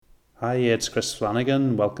Hi, it's Chris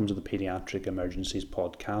Flanagan. Welcome to the Paediatric Emergencies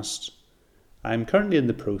podcast. I'm currently in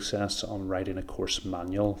the process of writing a course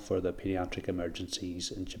manual for the Paediatric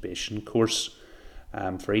Emergencies Intubation course.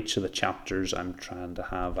 For each of the chapters, I'm trying to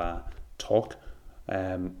have a talk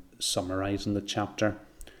summarising the chapter.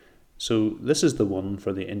 So this is the one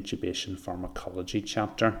for the intubation pharmacology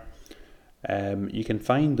chapter. You can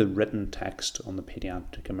find the written text on the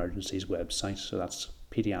Paediatric Emergencies website, so that's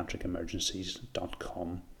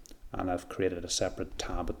paediatricemergencies.com. And I've created a separate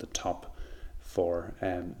tab at the top for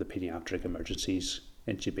the Paediatric Emergencies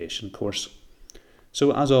Intubation course.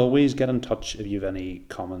 So as always, get in touch if you have any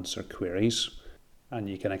comments or queries, and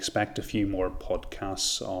you can expect a few more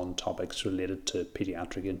podcasts on topics related to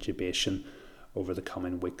paediatric intubation over the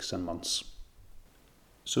coming weeks and months.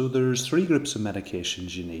 So there's 3 groups of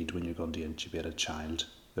medications you need when you're going to intubate a child.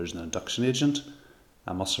 There's an induction agent,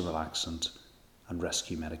 a muscle relaxant, and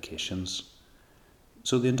rescue medications.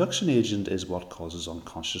 So the induction agent is what causes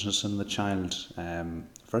unconsciousness in the child.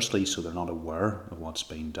 Firstly, so they're not aware of what's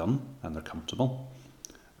being done and they're comfortable.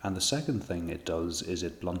 And the second thing it does is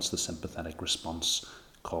it blunts the sympathetic response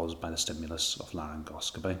caused by the stimulus of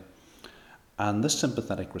laryngoscopy. And this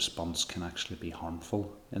sympathetic response can actually be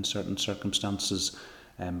harmful in certain circumstances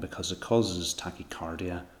because it causes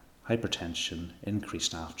tachycardia, hypertension,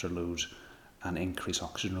 increased afterload, and increased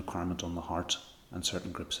oxygen requirement on the heart. And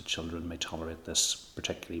certain groups of children may tolerate this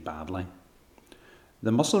particularly badly.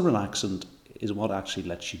 The muscle relaxant is what actually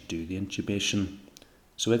lets you do the intubation.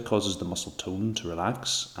 So it causes the muscle tone to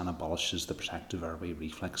relax and abolishes the protective airway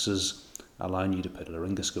reflexes, allowing you to put a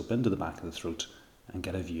laryngoscope into the back of the throat and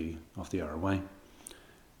get a view of the airway.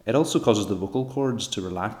 It also causes the vocal cords to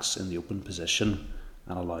relax in the open position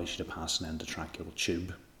and allows you to pass an endotracheal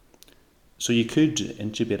tube. So you could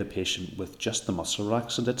intubate a patient with just the muscle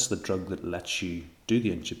relaxant. It's the drug that lets you do the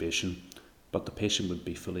intubation, but the patient would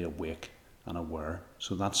be fully awake and aware.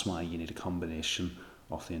 So that's why you need a combination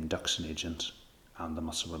of the induction agent and the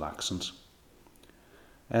muscle relaxant.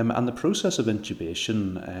 And the process of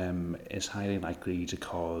intubation is highly likely to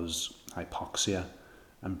cause hypoxia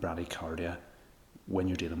and bradycardia when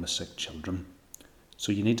you're dealing with sick children.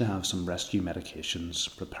 So you need to have some rescue medications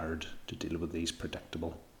prepared to deal with these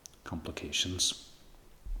predictable complications.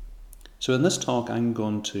 So in this talk I'm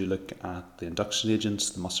going to look at the induction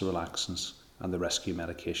agents, the muscle relaxants and the rescue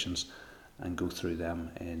medications and go through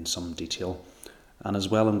them in some detail. And as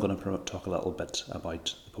well I'm going to talk a little bit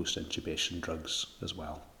about the post-intubation drugs as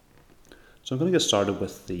well. So I'm going to get started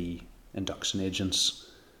with the induction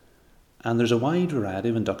agents. And there's a wide variety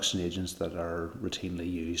of induction agents that are routinely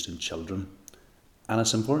used in children. And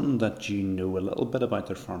it's important that you know a little bit about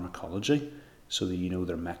their pharmacology so that you know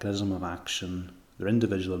their mechanism of action, their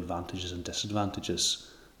individual advantages and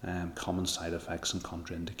disadvantages, common side effects and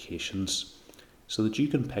contraindications, so that you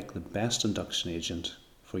can pick the best induction agent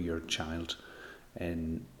for your child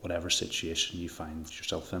in whatever situation you find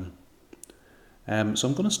yourself in. So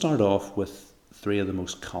I'm going to start off with 3 of the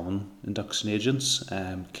most common induction agents,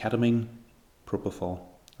 ketamine, propofol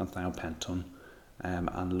and thiopentone,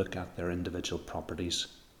 and look at their individual properties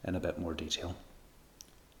in a bit more detail.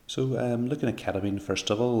 So looking at ketamine first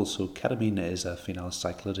of all, so ketamine is a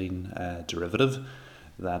phenylcyclidine derivative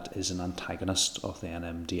that is an antagonist of the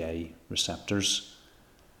NMDA receptors,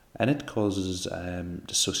 and it causes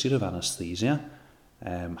dissociative anesthesia,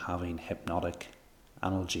 having hypnotic,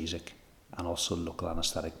 analgesic and also local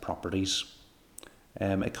anaesthetic properties.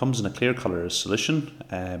 It comes in a clear colour solution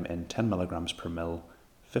in 10 milligrams per mil,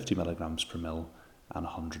 50 milligrams per mil and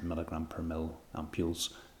 100 milligram per mil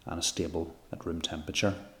ampules, and is stable at room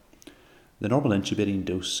temperature. The normal intubating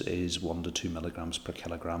dose is 1 to 2 milligrams per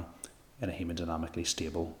kilogram in a hemodynamically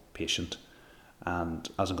stable patient. And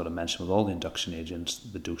as I'm going to mention with all the induction agents,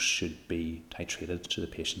 the dose should be titrated to the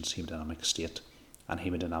patient's hemodynamic state, and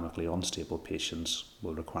hemodynamically unstable patients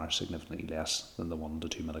will require significantly less than the 1 to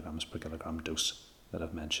 2 milligrams per kilogram dose that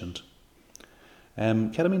I've mentioned.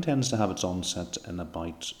 Ketamine tends to have its onset in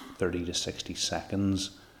about 30 to 60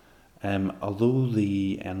 seconds. Although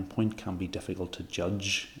the endpoint can be difficult to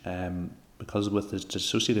judge, because with the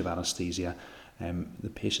dissociative anesthesia, the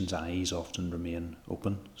patient's eyes often remain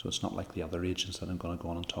open, so it's not like the other agents that I'm going to go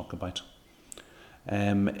on and talk about.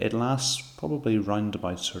 It lasts probably round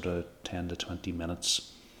about sort of 10 to 20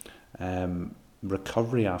 minutes.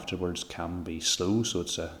 Recovery afterwards can be slow, so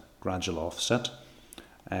it's a gradual offset.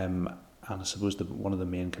 And I suppose one of the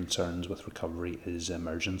main concerns with recovery is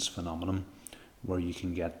emergence phenomenon, where you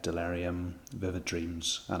can get delirium, vivid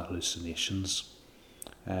dreams and hallucinations.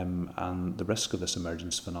 And the risk of this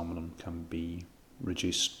emergence phenomenon can be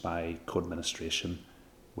reduced by co-administration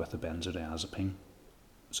with a benzodiazepine.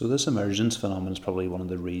 So this emergence phenomenon is probably one of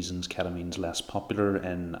the reasons ketamine is less popular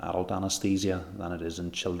in adult anaesthesia than it is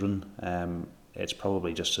in children. It's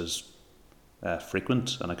probably just as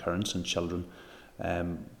frequent an occurrence in children,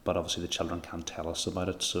 but obviously the children can't tell us about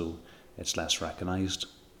it, so it's less recognised.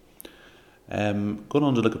 Going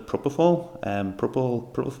on to look at propofol.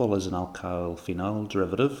 Propofol is an alkyl phenol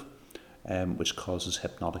derivative which causes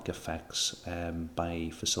hypnotic effects by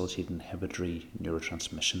facilitating inhibitory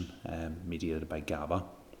neurotransmission mediated by GABA.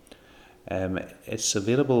 It's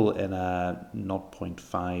available in a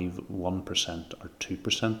 0.5, 1% or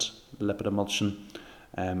 2% lipid emulsion,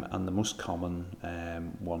 and the most common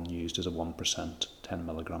one used is a 1% 10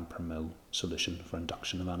 mg per ml solution for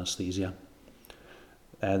induction of anaesthesia.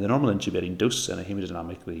 The normal intubating dose in a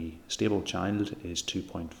hemodynamically stable child is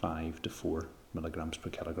 2.5 to 4 milligrams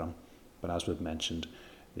per kilogram, but as we've mentioned,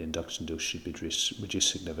 the induction dose should be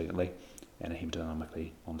reduced significantly in a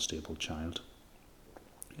hemodynamically unstable child.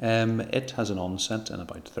 It has an onset in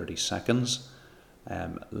about 30 seconds,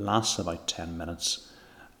 lasts about 10 minutes,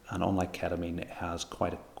 and unlike ketamine, it has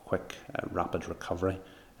quite a quick, rapid recovery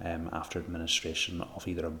after administration of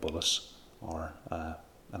either a bolus or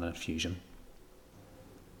an infusion.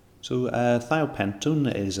 So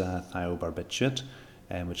thiopentone is a thiobarbiturate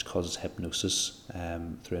which causes hypnosis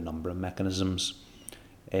through a number of mechanisms.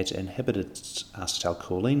 It inhibits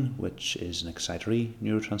acetylcholine, which is an excitatory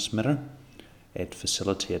neurotransmitter. It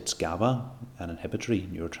facilitates GABA, an inhibitory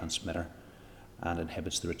neurotransmitter, and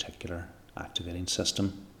inhibits the reticular activating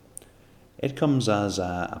system. It comes as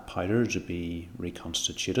a powder to be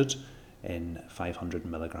reconstituted in 500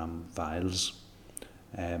 milligram vials,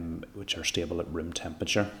 which are stable at room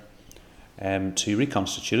temperature. To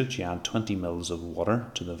reconstitute it, you add 20 ml of water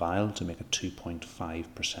to the vial to make a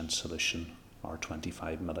 2.5% solution, or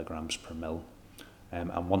 25 milligrams per ml.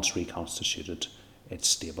 And once reconstituted, it's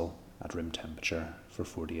stable at room temperature for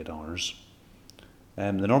 48 hours.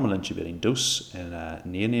 The normal intubating dose in a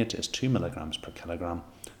neonate is 2 milligrams per kilogram,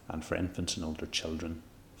 and for infants and older children,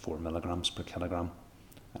 4 milligrams per kilogram.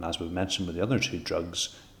 And as we've mentioned with the other two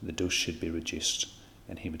drugs, the dose should be reduced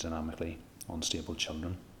in hemodynamically unstable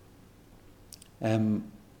children.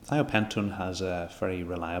 Thiopentone has a very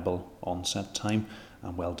reliable onset time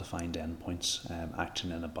and well-defined endpoints, acting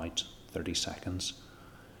in about 30 seconds.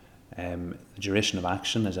 The duration of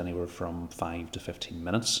action is anywhere from 5 to 15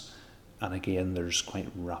 minutes, and again there's quite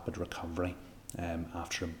rapid recovery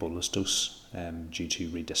after a bolus dose due to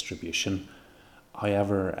redistribution.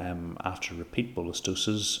 However, after repeat bolus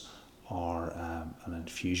doses or an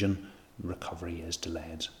infusion, recovery is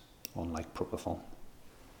delayed, unlike propofol.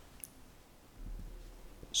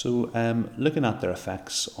 So looking at their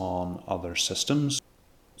effects on other systems.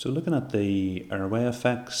 So looking at the airway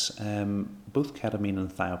effects, both ketamine and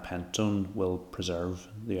thiopentone will preserve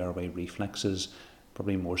the airway reflexes,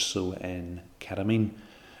 probably more so in ketamine,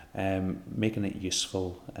 making it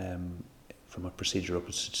useful from a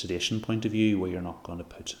procedural sedation point of view where you're not going to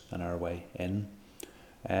put an airway in.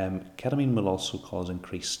 Ketamine will also cause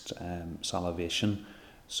increased salivation,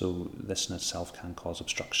 so this in itself can cause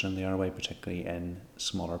obstruction in the airway, particularly in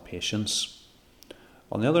smaller patients.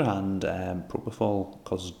 On the other hand, propofol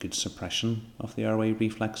causes good suppression of the airway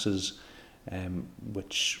reflexes,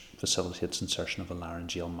 which facilitates insertion of a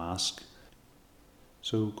laryngeal mask.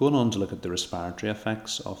 So going on to look at the respiratory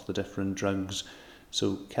effects of the different drugs.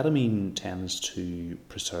 So ketamine tends to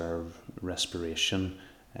preserve respiration.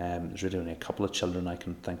 There's really only a couple of children I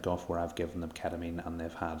can think of where I've given them ketamine and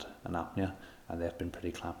they've had an apnea and they've been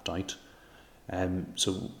pretty clapped out.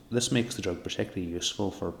 So this makes the drug particularly useful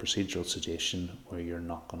for procedural sedation where you're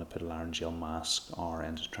not going to put a laryngeal mask or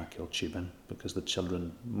endotracheal tubing, because the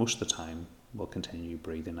children most of the time will continue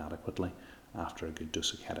breathing adequately after a good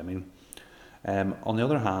dose of ketamine. On the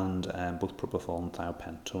other hand, both propofol and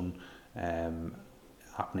thiopentone,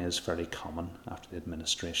 apnea is fairly common after the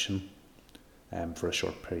administration for a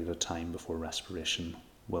short period of time before respiration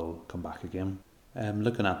will come back again.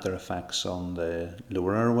 Looking at their effects on the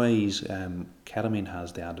lower airways, ketamine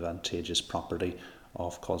has the advantageous property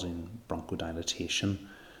of causing bronchodilation,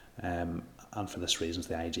 and for this reason it's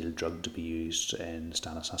the ideal drug to be used in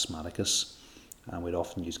status asthmaticus, and we'd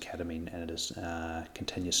often use ketamine in it as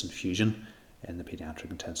continuous infusion in the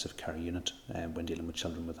paediatric intensive care unit when dealing with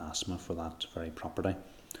children with asthma for that very property.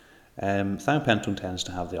 Thiopentone tends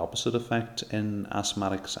to have the opposite effect in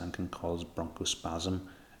asthmatics and can cause bronchospasm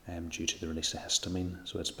due to the release of histamine,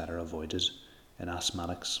 so it's better avoided in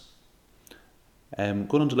asthmatics.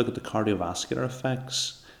 Going on to look at the cardiovascular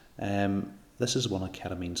effects, this is one of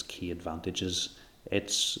ketamine's key advantages.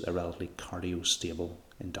 It's a relatively cardiostable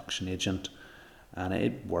induction agent, and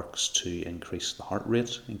it works to increase the heart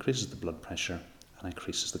rate, increases the blood pressure, and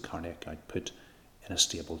increases the cardiac output in a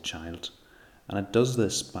stable child. And it does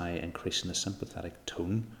this by increasing the sympathetic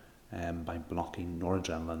tone by blocking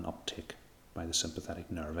noradrenaline uptake by the sympathetic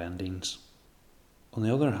nerve endings. On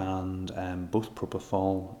the other hand, both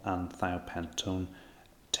propofol and thiopentone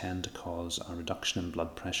tend to cause a reduction in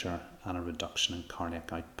blood pressure and a reduction in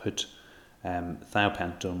cardiac output.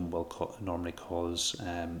 Thiopentone will normally cause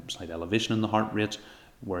slight elevation in the heart rate,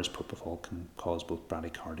 whereas propofol can cause both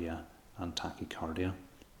bradycardia and tachycardia.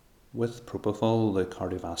 With propofol, the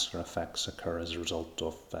cardiovascular effects occur as a result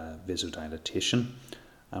of vasodilatation,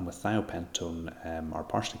 and with thiopentone are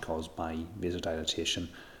partially caused by vasodilatation,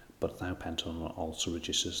 but thiopentone also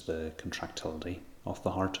reduces the contractility of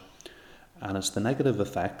the heart. And it's the negative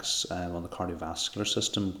effects on the cardiovascular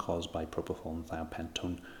system caused by propofol and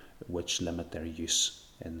thiopentone which limit their use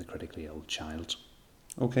in the critically ill child.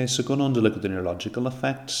 Okay, so going on to look at the neurological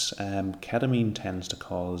effects, ketamine tends to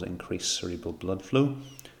cause increased cerebral blood flow,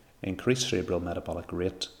 increased cerebral metabolic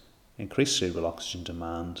rate, increased cerebral oxygen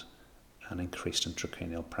demand, and increased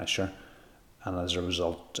intracranial pressure, and as a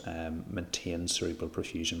result maintain cerebral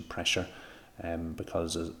perfusion pressure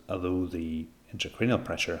because although the intracranial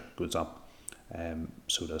pressure goes up,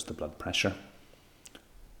 so does the blood pressure.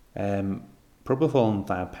 Propofol and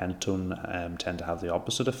thiopentone tend to have the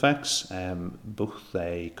opposite effects. Both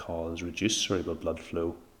they cause reduced cerebral blood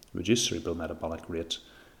flow, reduced cerebral metabolic rate,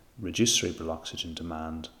 reduced cerebral oxygen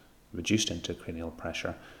demand, reduced intracranial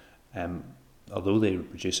pressure. Although they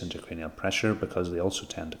reduce intracranial pressure, because they also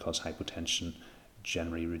tend to cause hypotension,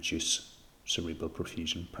 generally reduce cerebral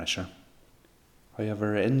perfusion pressure.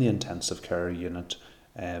 However, in the intensive care unit,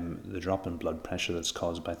 the drop in blood pressure that's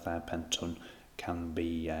caused by thiopentone can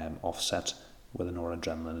be offset with a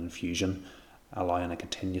noradrenaline infusion, allowing a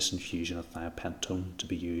continuous infusion of thiopentone to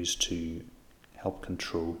be used to help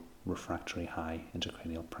control refractory high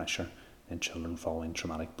intracranial pressure in children following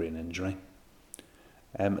traumatic brain injury.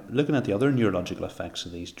 Looking at the other neurological effects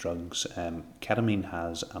of these drugs, ketamine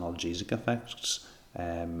has analgesic effects,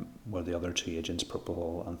 where the other two agents,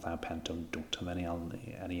 propofol and thiopentone, don't have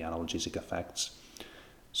any analgesic effects.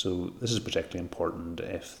 So this is particularly important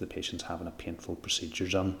if the patient's having a painful procedure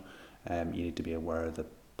done. You need to be aware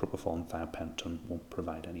that propofol and thiopentone won't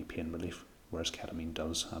provide any pain relief, whereas ketamine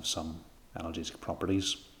does have some analgesic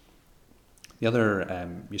properties. The other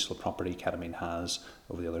useful property ketamine has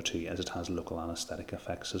over the other two is it has local anaesthetic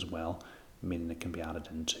effects as well, meaning it can be added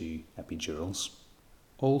into epidurals.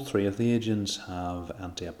 All three of the agents have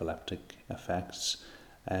anti-epileptic effects.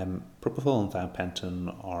 Propofol and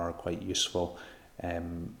thiopentone are quite useful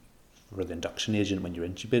for the induction agent when you're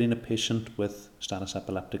intubating a patient with status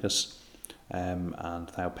epilepticus, and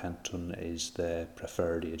thiopentone is the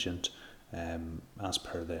preferred agent as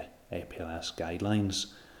per the APLS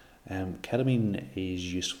guidelines. Ketamine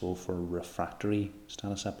is useful for refractory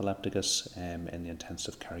status epilepticus in the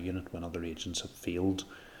intensive care unit when other agents have failed,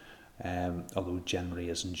 although generally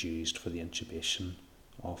isn't used for the intubation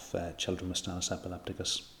of children with status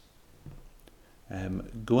epilepticus.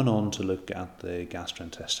 Going on to look at the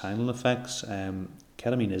gastrointestinal effects,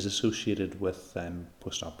 ketamine is associated with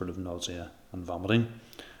postoperative nausea and vomiting,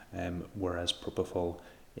 whereas propofol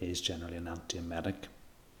is generally an antiemetic.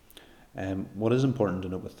 What is important to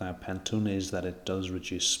note with thiopentone is that it does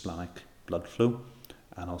reduce splenic blood flow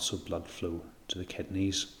and also blood flow to the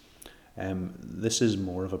kidneys. This is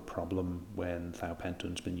more of a problem when thiopentone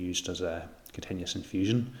has been used as a continuous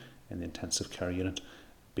infusion in the intensive care unit,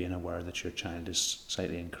 being aware that your child is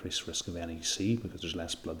slightly increased risk of NEC because there's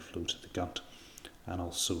less blood flow to the gut, and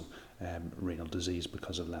also renal disease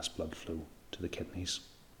because of less blood flow to the kidneys.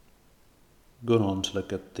 Going on to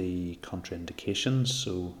look at the contraindications,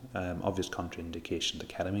 so obvious contraindication to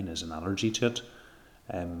ketamine is an allergy to it,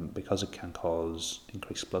 because it can cause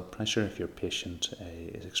increased blood pressure. If your patient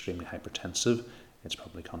is extremely hypertensive, it's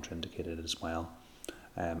probably contraindicated as well,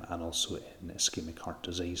 and also in ischemic heart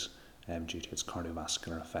disease due to its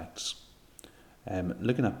cardiovascular effects.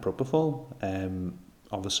 Looking at propofol,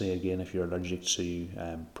 obviously again if you're allergic to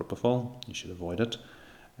propofol, you should avoid it.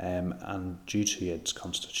 And due to its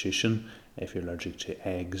constitution, if you're allergic to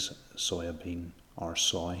eggs, soybean or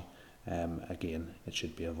soy, again it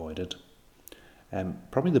should be avoided.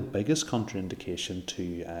 Probably the biggest contraindication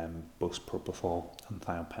to both propofol and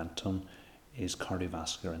thiopentone is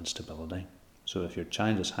cardiovascular instability. So if your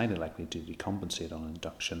child is highly likely to decompensate on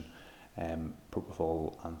induction,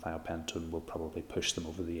 propofol and thiopentone will probably push them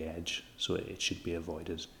over the edge, so it should be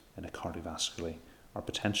avoided in a cardiovascularly or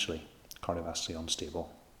potentially cardiovascularly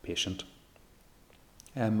unstable patient.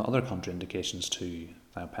 Other contraindications to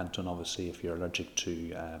thiopentone, obviously if you're allergic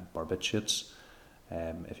to barbiturates,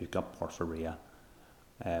 if you've got porphyria,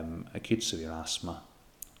 acute severe asthma,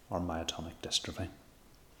 or myotonic dystrophy.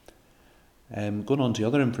 Going on to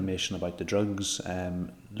other information about the drugs,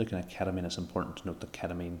 looking at ketamine, it's important to note that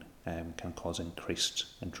ketamine can cause increased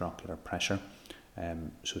intraocular pressure,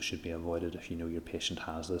 so it should be avoided if you know your patient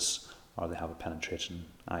has this or they have a penetrating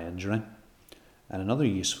eye injury. And another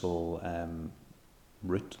useful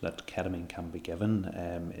route that ketamine can be given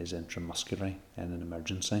is intramuscularly in an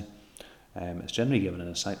emergency. It's generally given in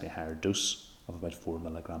a slightly higher dose of about 4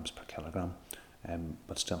 milligrams per kilogram,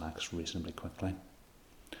 but still acts reasonably quickly.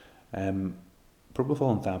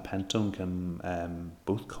 Propofol and thiopentone can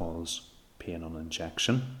both cause pain on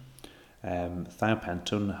injection.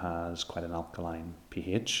 Thiopentone has quite an alkaline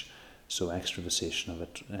pH, so extravasation of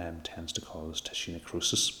it tends to cause tissue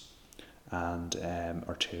necrosis, and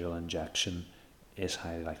arterial injection is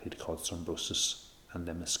highly likely to cause thrombosis and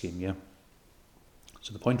limb ischemia.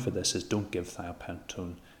 So the point for this is don't give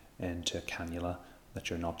thiopentone into a cannula that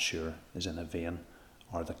you're not sure is in a vein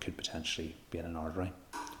or that could potentially be in an artery.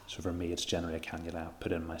 So for me, it's generally a cannula I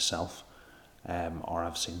put in myself, or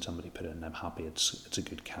I've seen somebody put it in and I'm happy it's a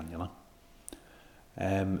good cannula.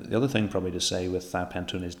 The other thing probably to say with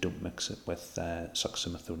thiopentone is don't mix it with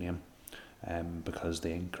succinylcholine, because the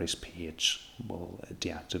increased pH will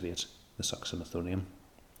deactivate the succinylcholine.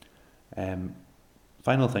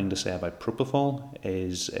 Final thing to say about propofol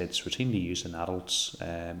is it's routinely used in adults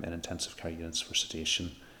in intensive care units for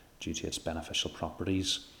sedation due to its beneficial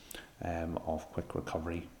properties of quick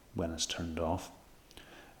recovery when it's turned off.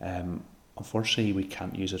 Unfortunately, we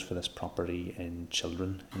can't use it for this property in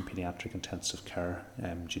children in paediatric intensive care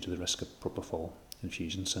due to the risk of propofol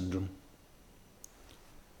infusion syndrome.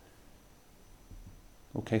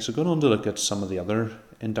 Okay, so going on to look at some of the other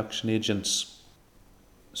induction agents.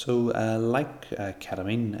 So like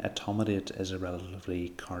ketamine, etomidate is a relatively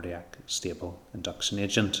cardiac stable induction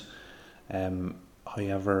agent.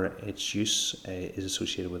 However, its use is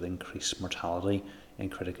associated with increased mortality in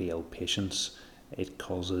critically ill patients. It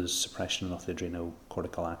causes suppression of the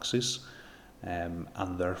adrenocortical axis,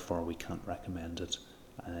 and therefore we can't recommend it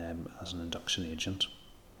as an induction agent.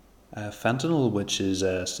 Fentanyl, which is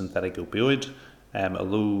a synthetic opioid,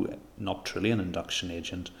 although not truly an induction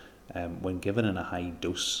agent, when given in a high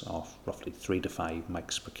dose of roughly 3 to 5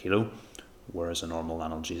 mics per kilo, whereas a normal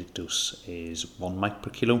analgesic dose is 1 mic per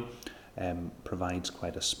kilo, provides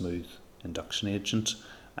quite a smooth induction agent,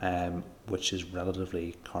 which is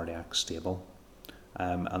relatively cardiac stable.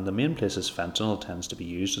 And the main places fentanyl tends to be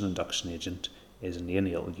used as an induction agent is in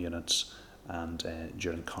neonatal units and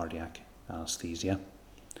during cardiac anaesthesia.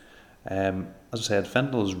 As I said,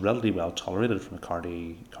 fentanyl is relatively well tolerated from a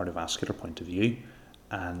cardiovascular point of view,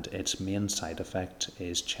 and its main side effect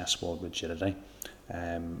is chest wall rigidity,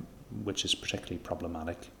 which is particularly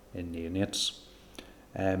problematic in neonates.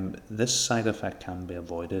 This side effect can be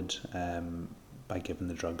avoided by giving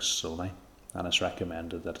the drug slowly, and it's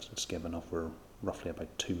recommended that it's given over roughly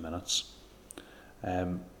about 2 minutes.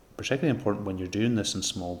 Particularly important when you're doing this in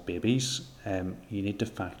small babies, you need to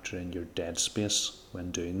factor in your dead space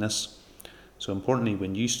when doing this. So importantly,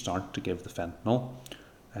 when you start to give the fentanyl,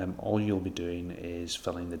 all you'll be doing is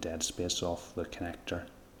filling the dead space off the connector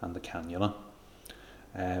and the cannula.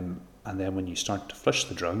 And then when you start to flush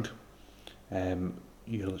the drug,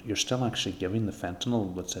 you're still actually giving the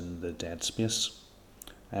fentanyl that's in the dead space.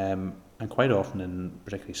 And quite often in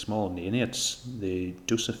particularly small neonates, the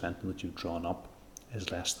dose of fentanyl that you've drawn up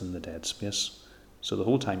is less than the dead space. So the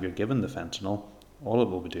whole time you're giving the fentanyl, all it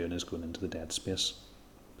will be doing is going into the dead space.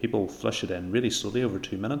 People flush it in really slowly over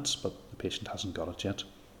 2 minutes, but the patient hasn't got it yet.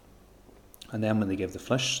 And then when they give the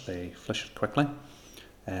flush, they flush it quickly,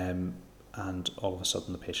 and all of a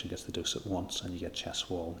sudden the patient gets the dose at once and you get chest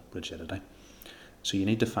wall rigidity. So you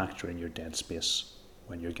need to factor in your dead space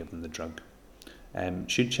when you're giving the drug.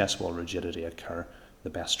 Should chest wall rigidity occur, the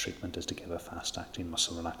best treatment is to give a fast-acting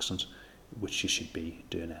muscle relaxant, which you should be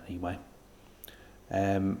doing anyway.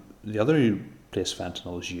 The other place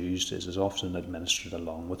fentanyl is used is often administered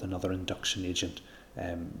along with another induction agent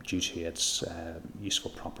due to its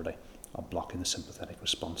useful property of blocking the sympathetic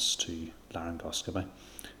response to laryngoscopy,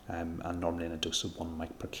 and normally in a dose of 1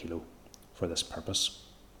 mic per kilo for this purpose.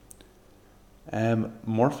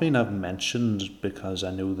 Morphine I've mentioned because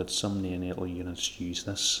I know that some neonatal units use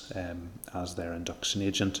this as their induction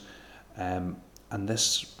agent, and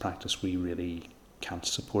this practice we really can't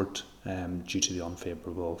support due to the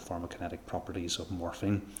unfavourable pharmacokinetic properties of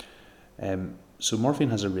morphine. So morphine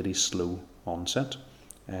has a really slow onset.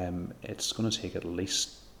 It's going to take at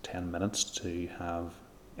least 10 minutes to have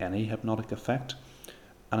any hypnotic effect,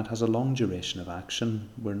 and it has a long duration of action.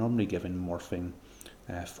 We're normally giving morphine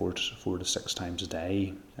 4 to 6 times a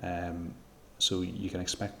day, So you can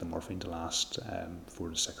expect the morphine to last 4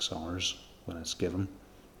 to 6 hours when it's given.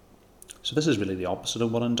 So this is really the opposite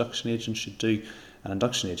of what an induction agent should do. An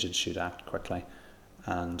induction agent should act quickly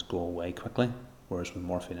and go away quickly, whereas with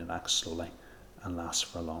morphine it acts slowly and lasts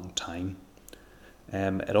for a long time.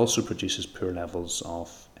 It also produces poor levels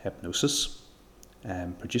of hypnosis,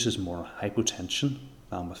 produces more hypotension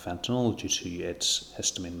than with fentanyl due to its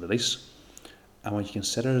histamine release. And when you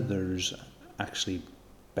consider there's actually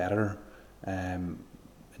better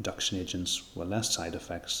induction agents with less side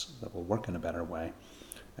effects that will work in a better way,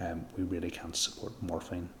 we really can't support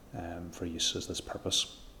morphine for use as this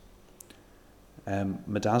purpose.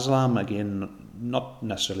 Midazolam, again, not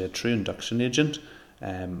necessarily a true induction agent,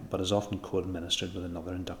 but is often co-administered with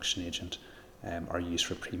another induction agent or used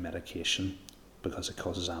for pre-medication because it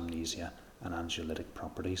causes amnesia and anxiolytic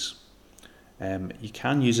properties. You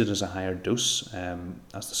can use it as a higher dose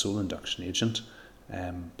as the sole induction agent,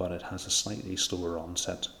 but it has a slightly slower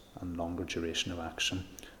onset and longer duration of action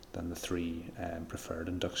than the 3 preferred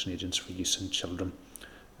induction agents for use in children,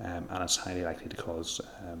 and it's highly likely to cause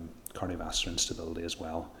cardiovascular instability as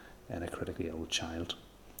well in a critically ill child.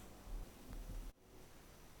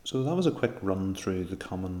 So that was a quick run through the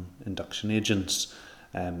common induction agents,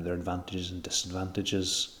 their advantages and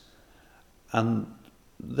disadvantages, and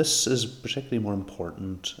this is particularly more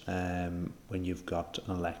important when you've got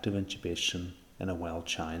an elective intubation in a well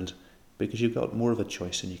child, because you've got more of a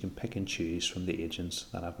choice and you can pick and choose from the agents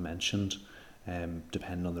that I've mentioned,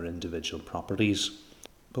 depending on their individual properties.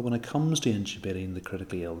 But when it comes to intubating the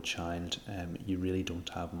critically ill child, you really don't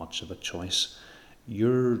have much of a choice.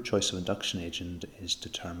 Your choice of induction agent is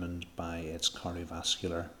determined by its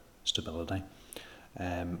cardiovascular stability,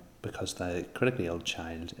 because the critically ill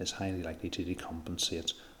child is highly likely to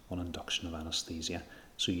decompensate on induction of anaesthesia.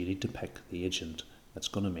 So you need to pick the agent that's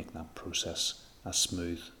going to make that process as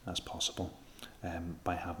smooth as possible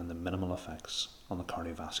by having the minimal effects on the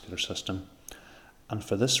cardiovascular system. And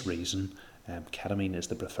for this reason, ketamine is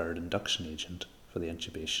the preferred induction agent for the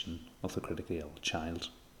intubation of the critically ill child.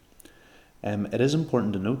 It is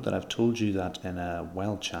important to note that I've told you that in a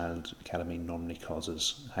well child, ketamine normally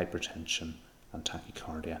causes hypertension and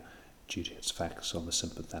tachycardia due to its effects on the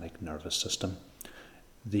sympathetic nervous system.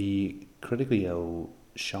 The critically ill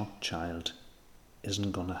shocked child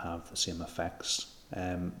isn't going to have the same effects.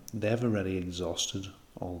 They've already exhausted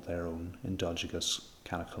all their own endogenous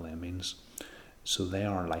catecholamines, so they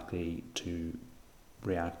are likely to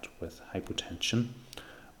react with hypotension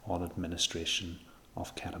on administration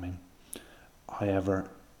of ketamine.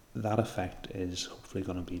 However, that effect is hopefully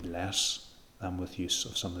going to be less than with use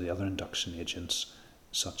of some of the other induction agents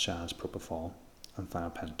such as propofol and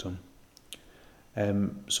thiopentone.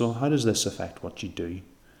 So how does this affect what you do?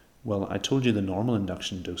 Well, I told you the normal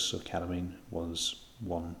induction dose of ketamine was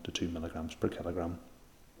 1 to 2 milligrams per kilogram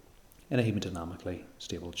in a hemodynamically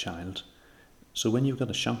stable child. So when you've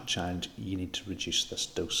got a shocked child, you need to reduce this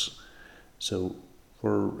dose. So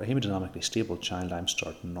for a hemodynamically stable child, I'm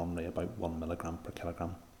starting normally about 1 milligram per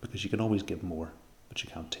kilogram, because you can always give more, but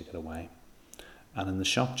you can't take it away. And in the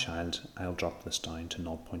shocked child, I'll drop this down to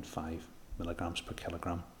 0.5 milligrams per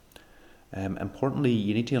kilogram. Importantly,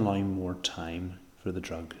 you need to allow more time for the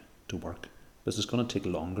drug to work, because it's going to take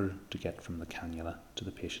longer to get from the cannula to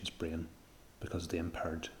the patient's brain because of the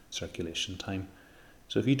impaired circulation time.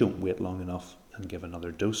 So if you don't wait long enough and give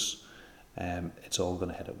another dose, it's all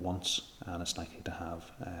going to hit at once, and it's likely to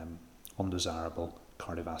have undesirable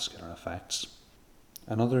cardiovascular effects.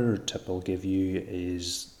 Another tip I'll give you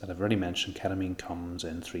is that I've already mentioned ketamine comes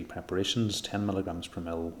in 3 preparations: 10 milligrams per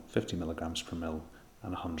mil, 50 milligrams per mil,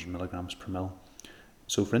 and 100 milligrams per mil.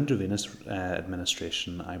 So for intravenous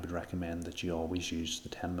administration, I would recommend that you always use the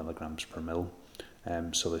 10 milligrams per mil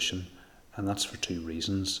solution, and that's for 2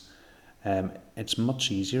 reasons. It's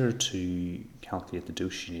much easier to calculate the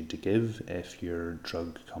dose you need to give if your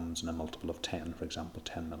drug comes in a multiple of 10, for example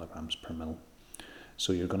 10 milligrams per mil.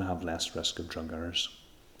 So you're going to have less risk of drug errors.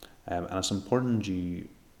 And it's important you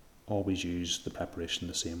always use the preparation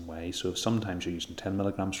the same way. So if sometimes you're using 10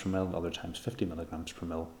 milligrams per mil, other times 50 milligrams per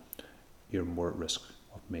mil, you're more at risk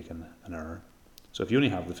of making an error. So if you only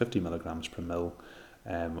have the 50 milligrams per mil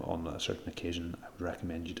on a certain occasion, I would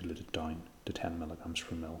recommend you dilute it down to 10 milligrams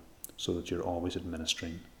per mil, so that you're always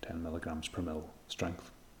administering 10 milligrams per mil strength.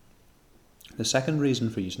 The second reason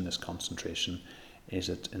for using this concentration is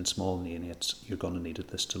that in small neonates, you're going to need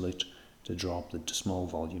this dilute to drop the small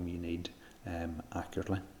volume you need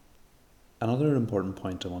accurately. Another important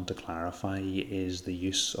point I want to clarify is the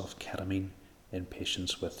use of ketamine in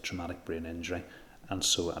patients with traumatic brain injury, and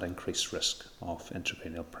so at increased risk of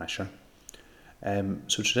intracranial pressure.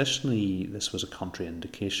 So traditionally, this was a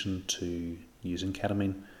contraindication to using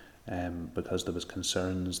ketamine because there was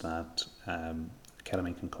concerns that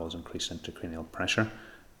ketamine can cause increased intracranial pressure,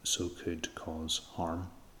 so could cause harm.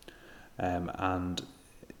 And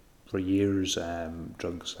for years,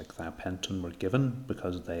 drugs like thiopentone were given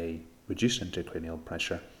because they reduce intracranial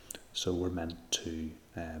pressure, so were meant to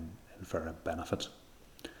infer a benefit.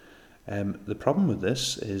 The problem with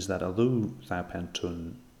this is that although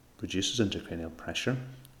thiopentone reduces intracranial pressure,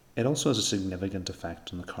 it also has a significant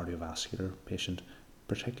effect on the cardiovascular patient,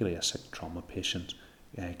 particularly a sick trauma patient.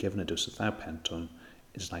 Given a dose of thiopentone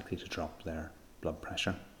is likely to drop their blood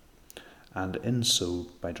pressure. And in so,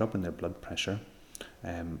 by dropping their blood pressure,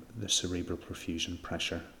 the cerebral perfusion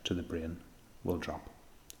pressure to the brain will drop,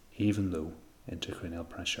 even though intracranial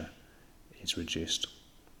pressure is reduced.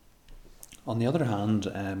 On the other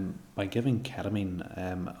hand, by giving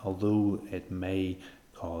ketamine, although it may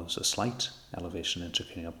cause a slight elevation in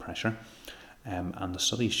intracranial pressure, and the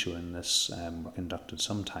studies showing this were conducted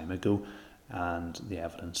some time ago, and the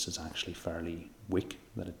evidence is actually fairly weak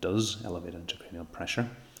that it does elevate intracranial pressure,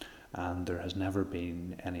 and there has never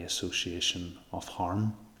been any association of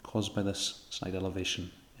harm caused by this slight elevation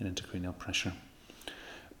in intracranial pressure.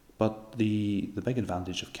 But the big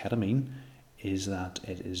advantage of ketamine is that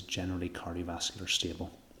it is generally cardiovascular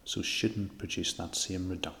stable, so shouldn't produce that same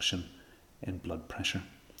reduction in blood pressure.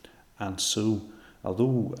 And so,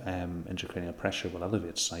 although intracranial pressure will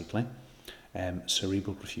elevate slightly,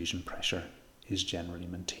 cerebral perfusion pressure is generally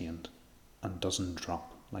maintained and doesn't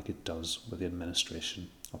drop like it does with the administration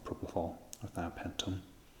of propofol or thiopentone.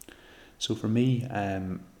 So for me,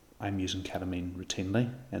 I'm using ketamine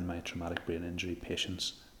routinely in my traumatic brain injury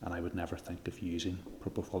patients, and I would never think of using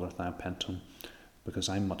propofol or thiopentone because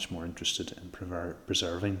I'm much more interested in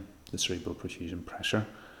preserving the cerebral perfusion pressure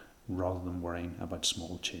rather than worrying about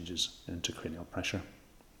small changes in intracranial pressure.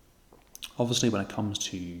 Obviously, when it comes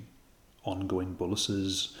to ongoing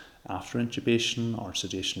boluses after intubation or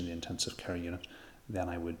sedation in the intensive care unit, then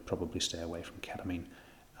I would probably stay away from ketamine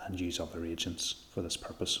and use other agents for this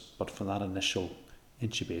purpose. But for that initial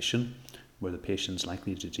intubation, where the patient's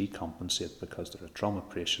likely to decompensate because they're a trauma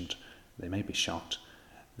patient, they may be shocked,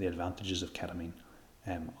 the advantages of ketamine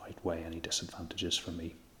outweigh any disadvantages for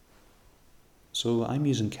me. So I'm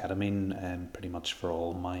using ketamine pretty much for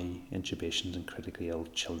all my intubations in critically ill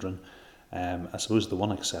children. I suppose the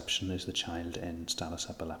one exception is the child in status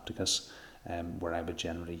epilepticus, where I would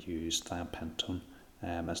generally use thiopentone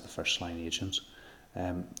as the first line agent.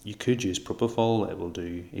 You could use propofol, it will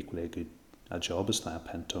do equally a job as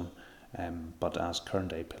thiopentone, but as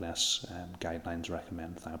current APLS guidelines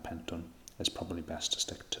recommend, thiopentone is probably best to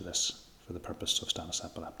stick to this for the purpose of status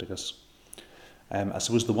epilepticus. I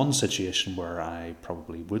suppose the one situation where I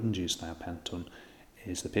probably wouldn't use thiopentone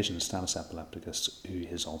is the patient in status epilepticus who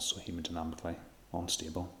is also hemodynamically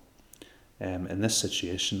unstable. In this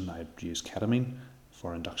situation, I'd use ketamine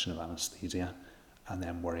for induction of anaesthesia and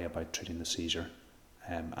then worry about treating the seizure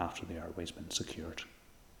after the airway's been secured.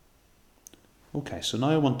 Okay, so now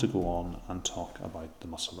I want to go on and talk about the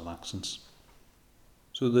muscle relaxants.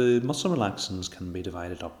 So the muscle relaxants can be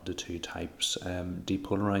divided up into two types,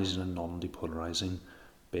 depolarizing and non-depolarizing,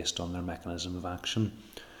 based on their mechanism of action.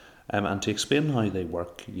 And to explain how they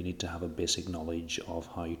work, you need to have a basic knowledge of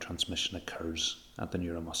how transmission occurs at the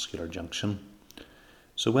neuromuscular junction.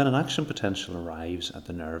 So when an action potential arrives at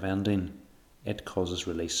the nerve ending, it causes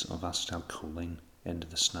release of acetylcholine into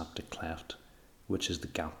the synaptic cleft, which is the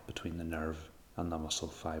gap between the nerve and the muscle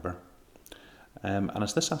fibre. And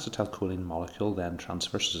as this acetylcholine molecule then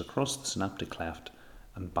transverses across the synaptic cleft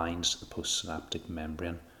and binds to the postsynaptic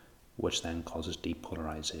membrane, which then causes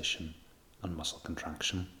depolarization and muscle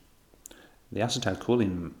contraction. The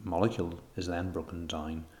acetylcholine molecule is then broken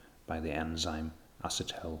down by the enzyme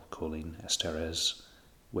acetylcholine esterase,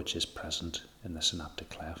 which is present in the synaptic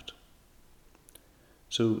cleft.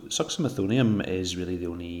 So succinylcholine is really the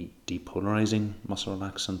only depolarizing muscle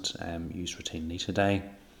relaxant used routinely today,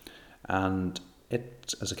 and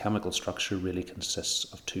it, as a chemical structure, really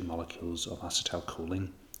consists of two molecules of acetylcholine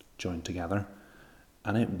joined together,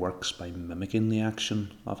 and it works by mimicking the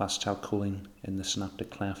action of acetylcholine in the synaptic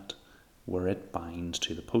cleft, where it binds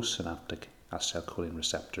to the postsynaptic acetylcholine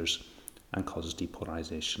receptors and causes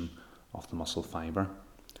depolarization of the muscle fibre.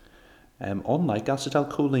 Unlike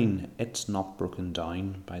acetylcholine, it's not broken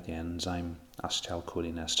down by the enzyme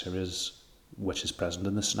acetylcholine esterase, which is present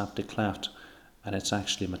in the synaptic cleft, and it's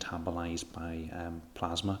actually metabolized by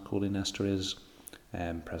plasma cholinesterase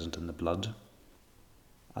present in the blood.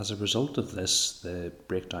 As a result of this, the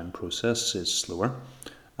breakdown process is slower,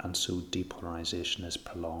 and so depolarization is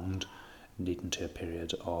prolonged, leading to a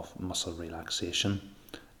period of muscle relaxation,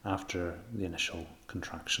 after the initial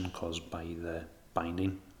contraction caused by the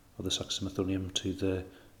binding of the succinylcholine to the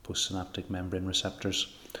postsynaptic membrane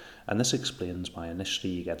receptors. And this explains why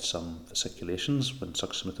initially you get some fasciculations when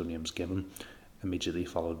succinylcholine is given, immediately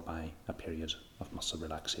followed by a period of muscle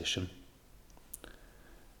relaxation.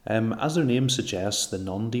 As their name suggests, the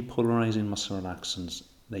non-depolarizing muscle relaxants,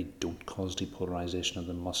 they don't cause depolarization of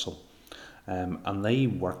the muscle, and they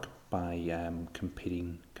work by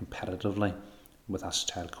competing competitively with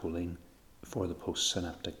acetylcholine for the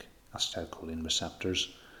postsynaptic acetylcholine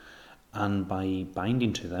receptors, and by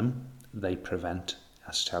binding to them, they prevent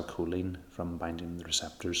acetylcholine from binding the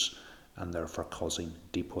receptors and therefore causing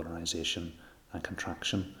depolarization and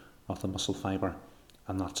contraction of the muscle fibre,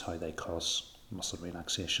 and that's how they cause muscle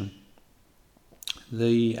relaxation.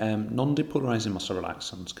 The non-depolarizing muscle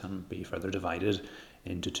relaxants can be further divided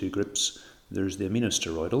into two groups. There's the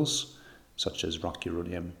aminosteroidals, such as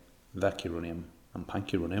rocuronium, vecuronium, and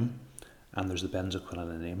pancuronium, and there's the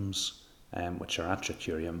benzoquinoline, which are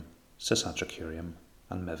atracurium, cisatracurium,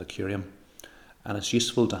 and mevacurium. And it's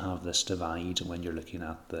useful to have this divide when you're looking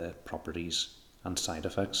at the properties and side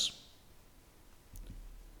effects.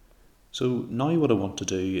 So now what I want to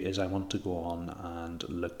do is I want to go on and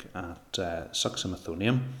look at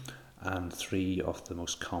succinylcholine and three of the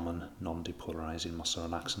most common non-depolarizing muscle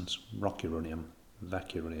relaxants, rocuronium,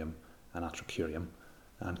 vecuronium, and atracurium,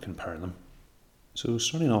 and compare them. So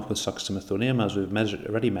starting off with succinylcholine, as we've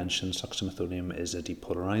already mentioned, succinylcholine is a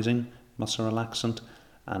depolarizing muscle relaxant,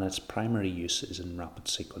 and its primary use is in rapid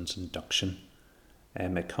sequence induction.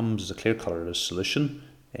 It comes as a clear colourless solution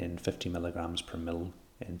in 50 milligrams per ml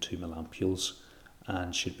in 2 millampules,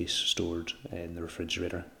 and should be stored in the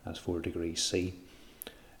refrigerator at 4 degrees C.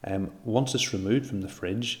 Once it's removed from the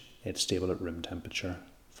fridge, it's stable at room temperature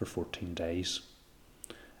for 14 days.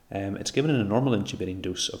 It's given in a normal intubating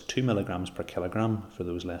dose of 2 milligrams per kilogram for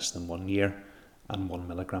those less than 1 year, and 1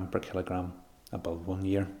 milligram per kilogram above 1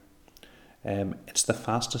 year. It's the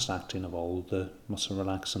fastest acting of all the muscle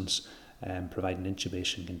relaxants, providing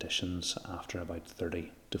intubation conditions after about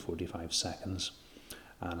 30 to 45 seconds,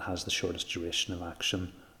 and has the shortest duration of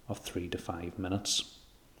action of 3 to 5 minutes.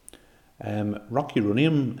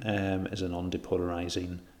 Rocuronium is a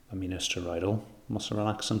non-depolarizing aminosteroidal muscle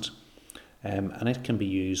relaxant, and it can be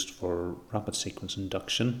used for rapid sequence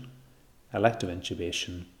induction, elective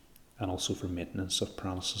intubation, and also for maintenance of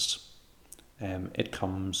paralysis. It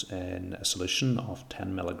comes in a solution of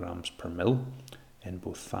 10 milligrams per ml in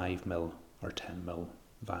both 5 ml or 10 ml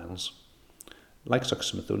vials. Like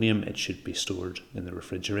succinylcholine, it should be stored in the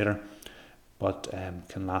refrigerator, but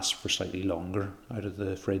can last for slightly longer out of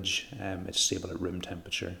the fridge. It's stable at room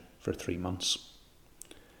temperature for 3 months.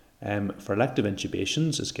 For elective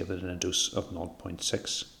intubations, it's given in a dose of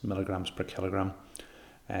 0.6 milligrams per kilogram,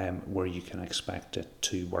 where you can expect it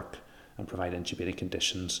to work and provide intubating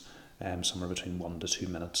conditions somewhere between 1 to 2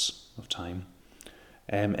 minutes of time.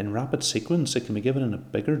 In rapid sequence, it can be given in a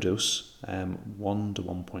bigger dose, 1 to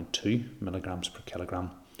 1.2 milligrams per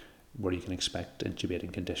kilogram, where you can expect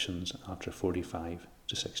intubating conditions after 45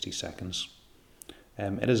 to 60 seconds.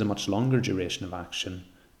 It is a much longer duration of action,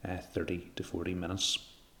 30 to 40 minutes.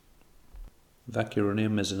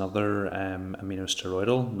 Vecuronium is another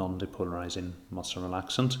aminosteroidal non-depolarizing muscle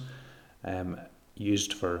relaxant,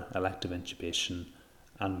 used for elective intubation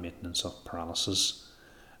and maintenance of paralysis.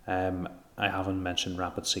 I haven't mentioned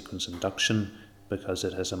rapid sequence induction because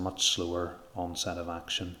it has a much slower onset of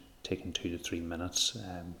action, taking 2 to 3 minutes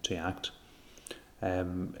to act.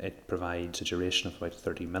 It provides a duration of about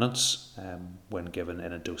 30 minutes when given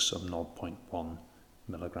in a dose of 0.1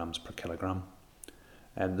 milligrams per kilogram.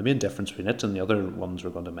 The main difference between it and the other ones we're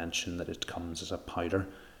going to mention that it comes as a powder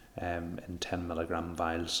in 10 milligram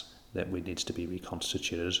vials that needs to be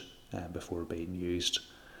reconstituted before being used,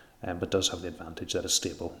 but does have the advantage that it's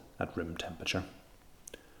stable at room temperature.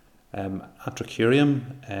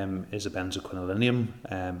 Atracurium is a benzoquinoline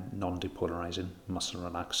non-depolarizing muscle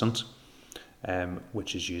relaxant,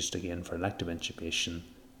 which is used again for elective intubation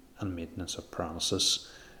and maintenance of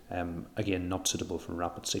paralysis. Again, not suitable for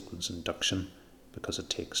rapid sequence induction because it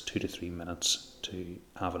takes 2 to 3 minutes to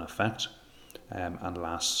have an effect, and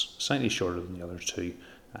lasts slightly shorter than the other two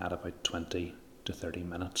at about 20 to 30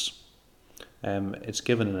 minutes. It's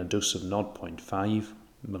given in a dose of 0.5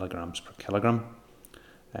 milligrams per kilogram.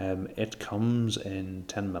 It comes in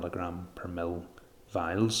 10 milligram per ml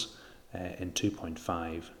vials in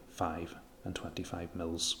 2.5, 5 and 25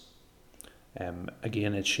 mils.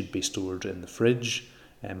 Again, it should be stored in the fridge,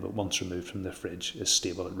 but once removed from the fridge is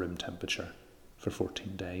stable at room temperature for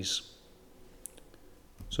 14 days.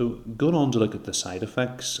 So going on to look at the side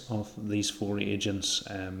effects of these four agents,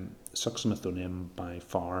 succinylcholine by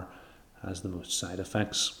far has the most side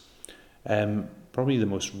effects. Probably the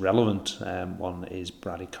most relevant one is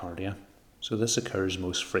bradycardia. So this occurs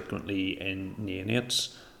most frequently in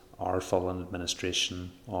neonates or following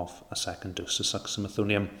administration of a second dose of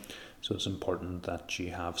succinylcholine. So it's important that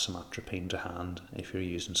you have some atropine to hand if you're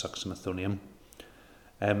using succinylcholine.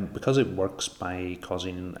 Because it works by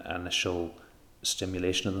causing initial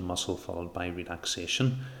stimulation of the muscle followed by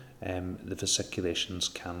relaxation, the fasciculations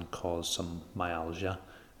can cause some myalgia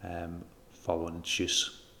following its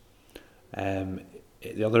use.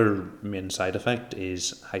 The other main side effect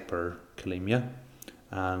is hyperkalemia,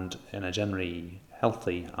 and in a generally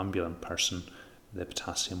healthy ambulant person, the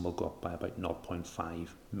potassium will go up by about 0.5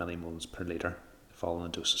 millimoles per litre following a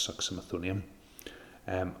dose of succinylcholine.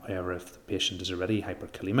 However, if the patient is already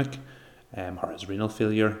hyperkalemic or has renal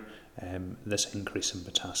failure, this increase in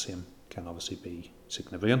potassium can obviously be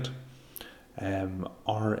significant.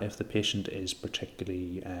 Or if the patient is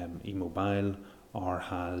particularly immobile or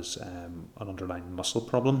has an underlying muscle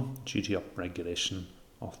problem due to upregulation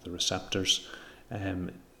of the receptors,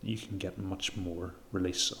 you can get much more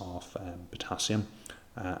release of potassium,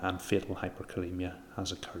 and fatal hyperkalemia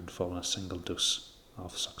has occurred following a single dose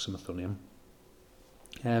of succinylcholine.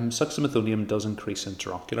 Succinylcholine does increase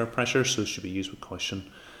intraocular pressure, so it should be used with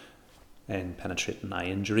caution in penetrating eye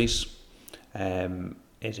injuries.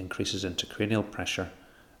 It increases intracranial pressure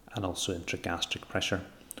and also intragastric pressure,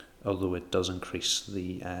 although it does increase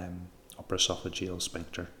the upper esophageal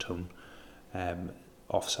sphincter tone,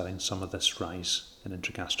 offsetting some of this rise in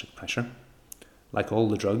intragastric pressure. Like all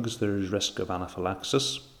the drugs, there is risk of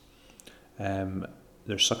anaphylaxis.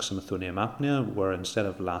 There's succinylcholine apnea, where instead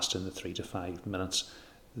of lasting the 3 to 5 minutes,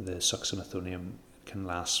 the succinylcholine can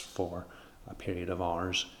last for a period of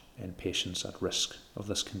hours in patients at risk of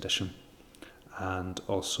this condition. And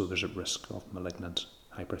also there's a risk of malignant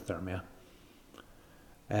hyperthermia.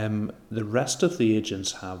 The rest of the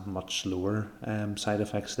agents have much lower side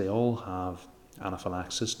effects. They all have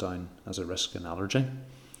anaphylaxis down as a risk in allergy.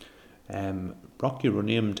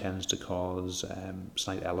 Rocuronium tends to cause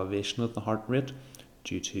slight elevation of the heart rate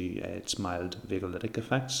due to its mild vagolytic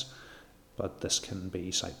effects, but this can be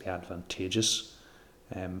slightly advantageous.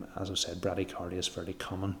 As I said, bradycardia is fairly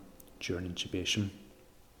common during intubation.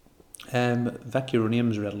 Vecuronium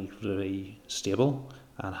is relatively stable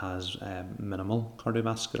and has minimal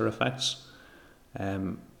cardiovascular effects.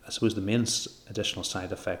 I suppose the main additional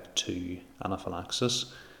side effect to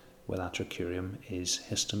anaphylaxis with atracurium is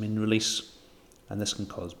histamine release, and this can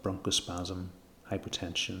cause bronchospasm,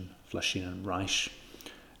 hypotension, flushing and rash,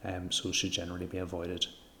 so it should generally be avoided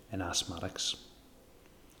in asthmatics.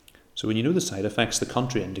 So when you know the side effects, the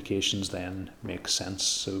contraindications then make sense.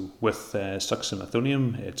 So with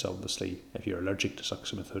succinylcholine, it's obviously, if you're allergic to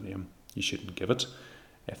succinylcholine, you shouldn't give it.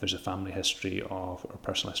 If there's a family history of or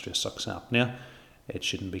personal history of succin apnea, it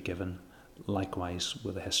shouldn't be given. Likewise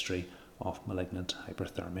with a history of malignant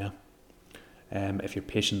hyperthermia. If your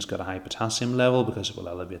patient's got a high potassium level because it will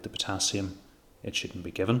elevate the potassium, it shouldn't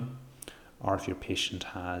be given. Or if your patient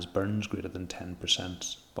has burns greater than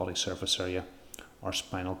 10% body surface area or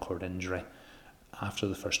spinal cord injury after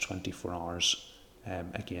the first 24 hours,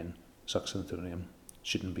 again, succinylcholine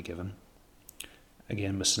shouldn't be given.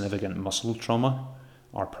 Again, with significant muscle trauma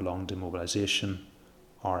or prolonged immobilization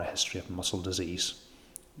or a history of muscle disease,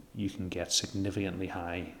 you can get significantly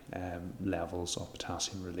high levels of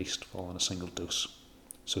potassium released following a single dose.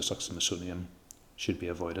 So succinylcholine should be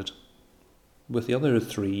avoided. With the other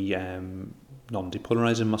three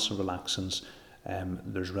non-depolarizing muscle relaxants,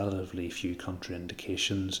 there's relatively few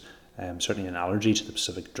contraindications. Certainly an allergy to the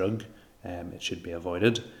specific drug, it should be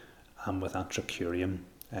avoided. And with atracurium,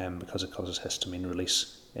 because it causes histamine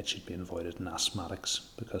release, it should be avoided in asthmatics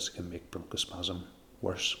because it can make bronchospasm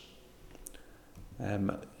worse.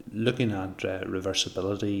 Looking at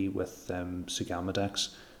reversibility with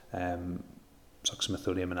sugammadex,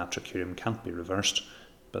 succinylcholine and atracurium can't be reversed,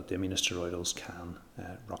 but the immunosteroidals can,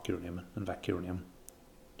 rocuronium and vecuronium.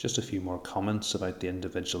 Just a few more comments about the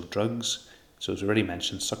individual drugs. So as already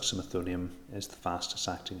mentioned, succinylcholine is the fastest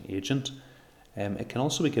acting agent. It can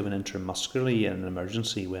also be given intramuscularly in an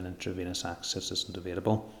emergency when intravenous access isn't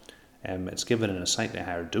available. It's given in a slightly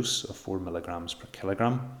higher dose of 4 milligrams per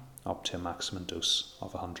kilogram, up to a maximum dose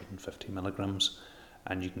of 150 milligrams,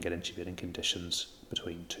 and you can get intubating conditions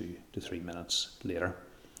between 2 to 3 minutes later.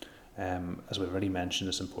 As we've already mentioned,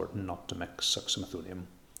 it's important not to mix succinylcholine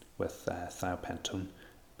with thiopentone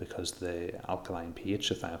because the alkaline pH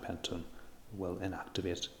of thiopentone will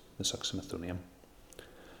inactivate the succinylcholine.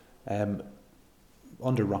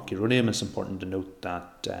 Under rocuronium, it's important to note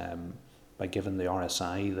that by giving the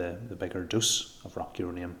RSI, the bigger dose of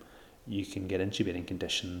rocuronium, you can get intubating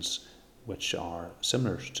conditions which are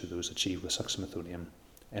similar to those achieved with suxamethonium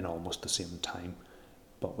in almost the same time,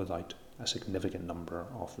 but without a significant number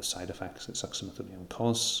of the side effects that suxamethonium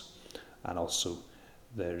causes, and also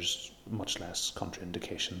there's much less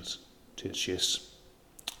contraindications to its use.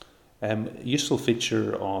 Useful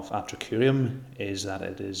feature of atracurium is that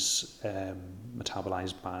it is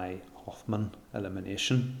metabolized by Hofmann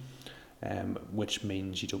elimination, which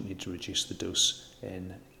means you don't need to reduce the dose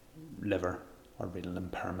in liver or renal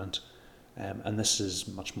impairment. And this is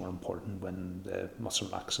much more important when the muscle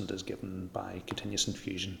relaxant is given by continuous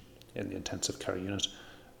infusion in the intensive care unit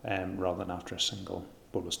rather than after a single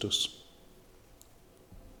bolus dose.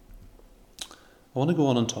 I want to go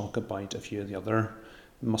on and talk about a few of the other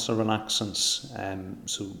muscle relaxants.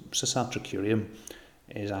 So cisatracurium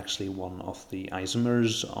is actually one of the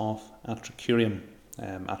isomers of atracurium,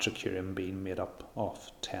 atracurium being made up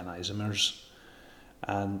of 10 isomers.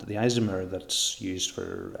 And the isomer that's used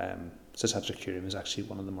for cisatracurium is actually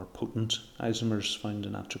one of the more potent isomers found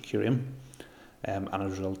in atracurium. And as a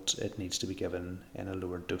result, it needs to be given in a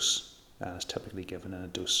lower dose. It's typically given in a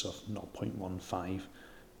dose of 0.15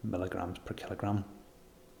 milligrams per kilogram.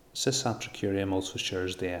 Cisatracurium also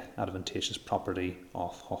shares the advantageous property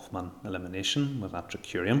of Hofmann elimination with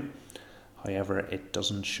atracurium. However, it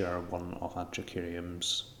doesn't share one of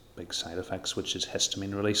atracurium's big side effects, which is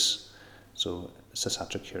histamine release. So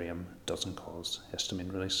cisatracurium doesn't cause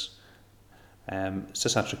histamine release.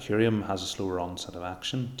 Cisatracurium has a slower onset of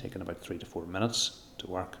action, taking about 3 to 4 minutes to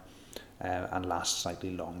work, and lasts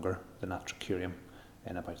slightly longer than atracurium,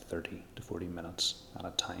 in about 30 to 40 minutes at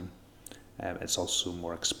a time. It's also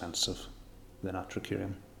more expensive than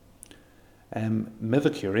atracurium.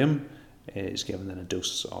 Mivacurium is given in a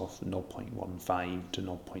dose of 0.15 to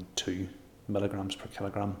 0.2 milligrams per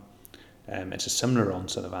kilogram. It's a similar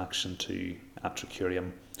onset of action to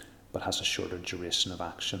atracurium, but has a shorter duration of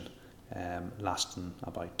action, lasting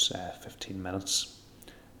about 15 minutes.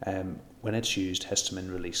 When it's used,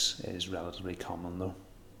 histamine release is relatively common though.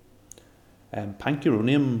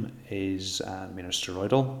 Pancuronium is an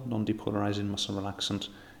aminosteroidal non-depolarizing muscle relaxant,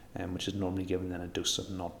 which is normally given in a dose of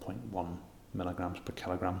 0.1 milligrams per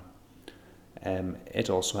kilogram. It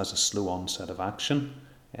also has a slow onset of action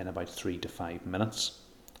in about 3 to 5 minutes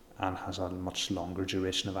and has a much longer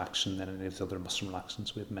duration of action than any of the other muscle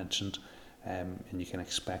relaxants we've mentioned, and you can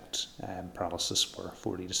expect paralysis for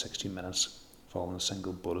 40 to 60 minutes following a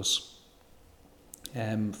single bolus.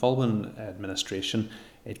 Following administration,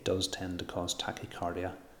 it does tend to cause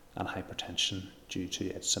tachycardia and hypertension due to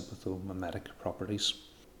its sympathomimetic properties.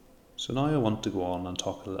 So now I want to go on and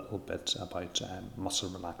talk a little bit about muscle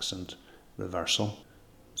relaxant reversal.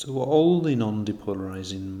 So all the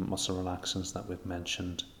non-depolarizing muscle relaxants that we've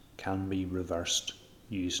mentioned can be reversed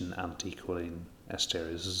using anticholine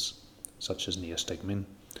esterases such as neostigmine,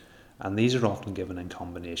 and these are often given in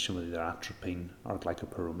combination with either atropine or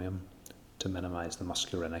glycopyromium to minimise the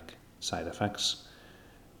muscarinic side effects.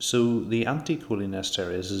 So the anticholine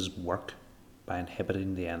esterases work by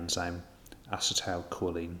inhibiting the enzyme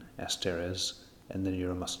acetylcholine esterase in the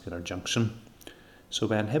neuromuscular junction. So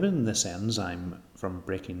by inhibiting this enzyme from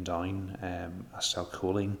breaking down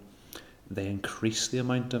acetylcholine, they increase the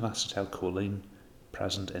amount of acetylcholine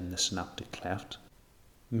present in the synaptic cleft,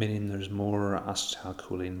 meaning there's more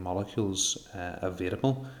acetylcholine molecules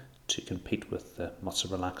available to compete with the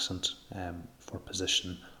muscle relaxant for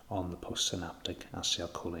position on the postsynaptic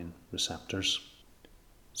acetylcholine receptors.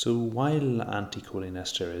 So while anticholine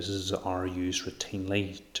esterases are used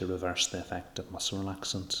routinely to reverse the effect of muscle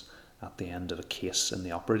relaxants at the end of a case in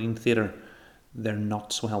the operating theatre, they're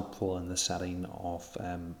not so helpful in the setting of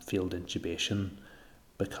field intubation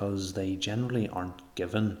because they generally aren't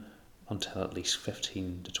given until at least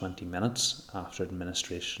 15 to 20 minutes after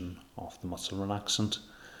administration of the muscle relaxant.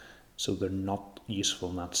 So they're not useful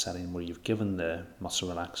in that setting where you've given the muscle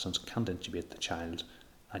relaxant, can't intubate the child,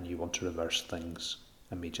 and you want to reverse things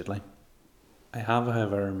immediately. I have,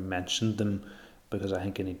 however, mentioned them because I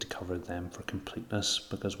think I need to cover them for completeness,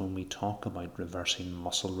 because when we talk about reversing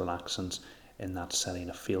muscle relaxants in that setting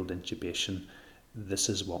of field intubation, this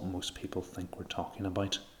is what most people think we're talking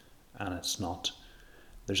about, and it's not.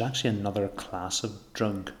 There's actually another class of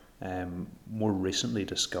drug more recently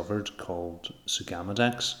discovered called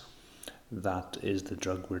Sugammadex. That is the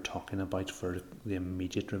drug we're talking about for the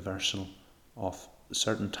immediate reversal of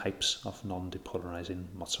certain types of non-depolarizing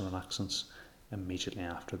muscle relaxants immediately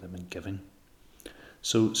after they've been given.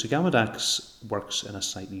 So Sugammadex works in a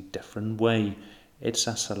slightly different way. It's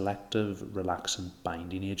a selective relaxant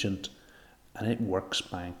binding agent, and it works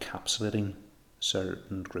by encapsulating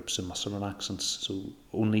certain groups of muscle relaxants. So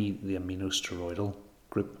only the aminosteroidal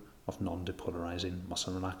group of non-depolarizing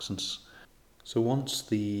muscle relaxants. So once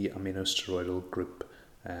the aminosteroidal group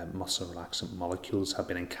muscle relaxant molecules have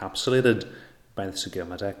been encapsulated by the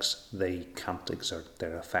Sugammadex, they can't exert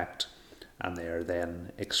their effect and they are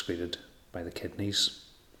then excreted by the kidneys.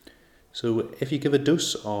 So if you give a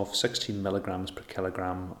dose of 16 milligrams per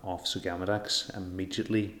kilogram of Sugammadex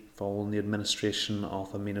immediately following the administration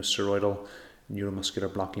of aminosteroidal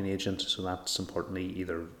neuromuscular blocking agent, so that's importantly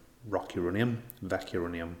either rocuronium,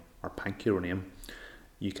 vecuronium or pancuronium,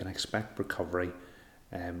 you can expect recovery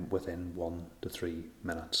within 1 to 3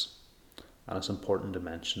 minutes. And it's important to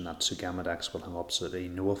mention that Sugammadex will have absolutely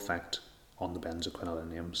no effect on the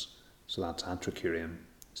benzoquinoliniums, so that's atracurium,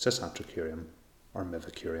 cisatracurium or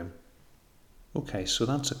mivacurium. Okay, so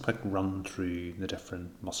that's a quick run through the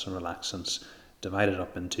different muscle relaxants divided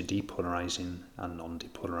up into depolarizing and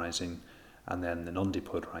non-depolarizing, and then the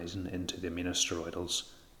non-depolarizing into the aminosteroidals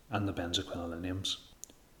and the benzoquinoliniums.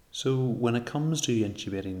 So when it comes to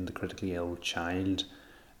intubating the critically ill child,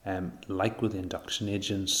 like with the induction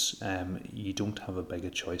agents, you don't have a bigger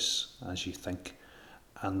choice as you think,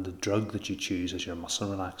 and the drug that you choose as your muscle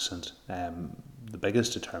relaxant, the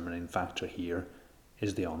biggest determining factor here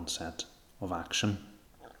is the onset of action.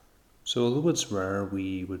 So although it's rare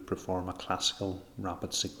we would perform a classical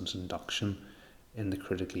rapid sequence induction in the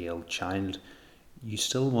critically ill child, you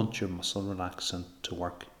still want your muscle relaxant to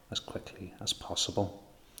work as quickly as possible.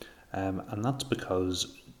 And that's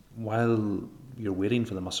because while you're waiting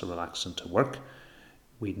for the muscle relaxant to work,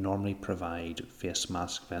 we'd normally provide face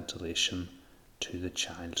mask ventilation to the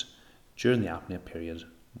child during the apnea period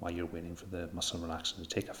while you're waiting for the muscle relaxant to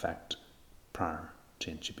take effect prior to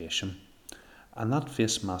intubation. And that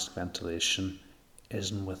face mask ventilation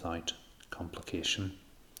isn't without complication.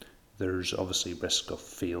 There's obviously risk of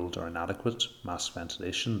failed or inadequate mask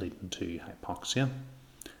ventilation leading to hypoxia.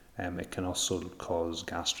 It can also cause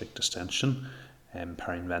gastric distension,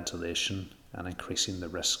 impairing ventilation and increasing the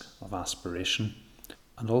risk of aspiration.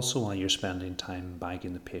 And also while you're spending time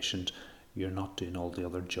bagging the patient, you're not doing all the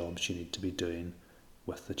other jobs you need to be doing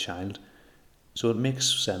with the child. So it makes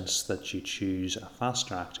sense that you choose a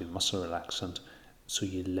faster acting muscle relaxant so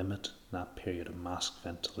you limit that period of mask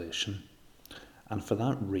ventilation. And for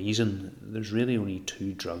that reason, there's really only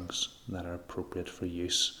 2 drugs that are appropriate for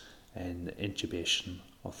use in intubation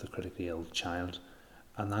of the critically ill child,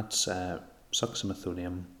 and that's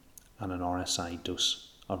succinylcholine and an RSI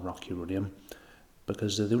dose of rocuronium,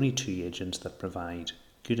 because they're the only 2 agents that provide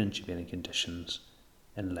good intubating conditions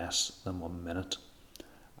in less than 1 minute.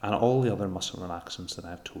 And all the other muscle relaxants that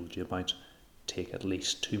I've told you about take at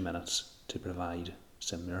least 2 minutes to provide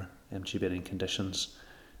similar intubating conditions.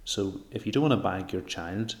 So if you don't want to bag your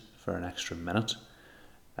child for an extra minute,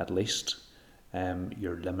 at least,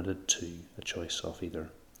 you're limited to a choice of either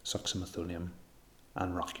succinylcholine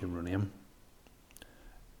and rocuronium.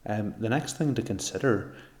 The next thing to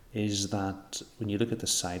consider is that when you look at the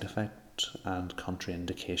side effect and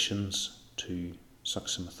contraindications to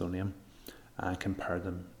succinylcholine and compare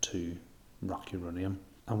them to rocuronium,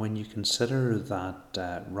 and when you consider that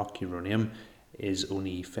rocuronium is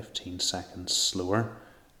only 15 seconds slower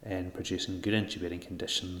in producing good intubating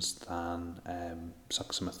conditions than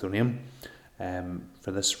succinylcholine,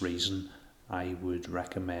 for this reason I would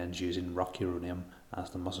recommend using rocuronium as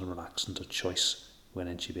the muscle relaxant of choice when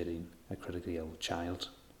intubating a critically ill child.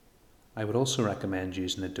 I would also recommend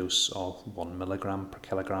using a dose of 1 milligram per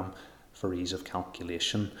kilogram for ease of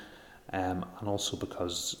calculation, and also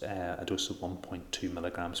because a dose of 1.2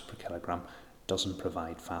 milligrams per kilogram doesn't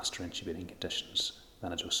provide faster intubating conditions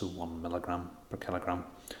than a dose of 1 milligram per kilogram.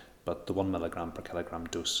 But the 1 milligram per kilogram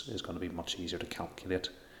dose is going to be much easier to calculate.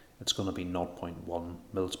 It's going to be 0.1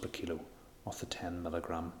 mils per kilo of the 10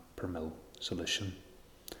 milligram per mil solution.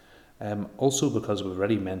 Also, because we've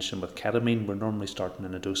already mentioned with ketamine, we're normally starting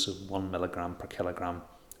in a dose of 1 milligram per kilogram,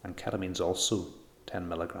 and ketamine's also 10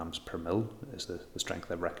 milligrams per mil is the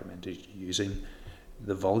strength I've recommended using.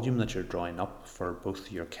 The volume that you're drawing up for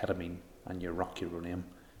both your ketamine and your rocuronium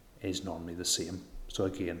is normally the same. So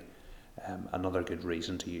again, another good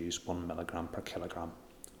reason to use 1 milligram per kilogram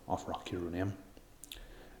of rocuronium.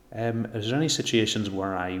 Is there any situations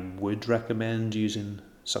where I would recommend using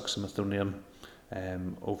succinylcholine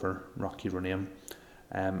over rocuronium?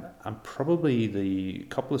 And probably the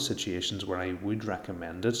couple of situations where I would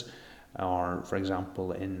recommend it are, for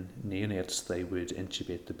example, in neonates, they would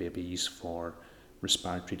intubate the babies for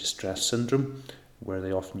respiratory distress syndrome, where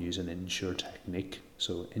they often use an INSURE technique,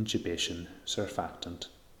 so intubation, surfactant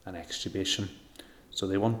and extubation. So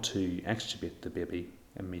they want to extubate the baby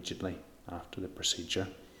immediately after the procedure.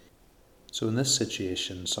 So in this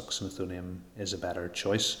situation, succinylcholine is a better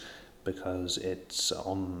choice because its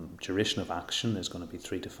on duration of action is going to be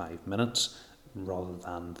 3 to 5 minutes rather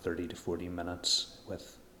than 30 to 40 minutes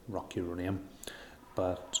with rocuronium.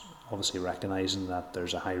 But obviously recognising that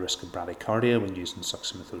there's a high risk of bradycardia when using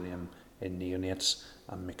succinylcholine in neonates,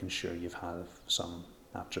 and making sure you have some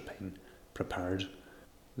atropine prepared.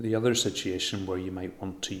 The other situation where you might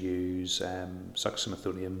want to use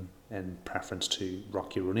succinylcholine in preference to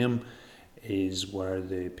rocuronium is where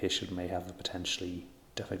the patient may have a potentially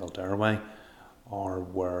difficult airway, or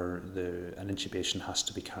where an intubation has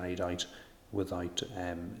to be carried out without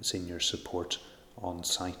senior support on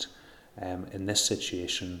site. In this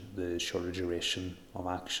situation, the shorter duration of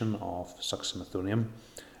action of succinylcholine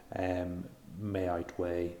may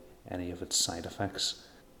outweigh any of its side effects.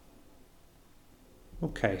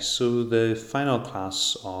 Okay, so the final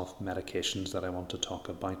class of medications that I want to talk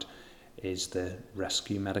about is the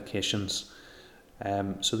rescue medications.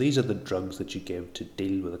 So these are the drugs that you give to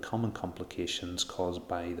deal with the common complications caused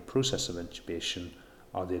by the process of intubation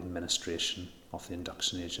or the administration of the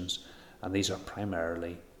induction agents, and these are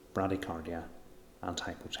primarily bradycardia and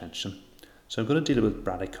hypotension. So I'm going to deal with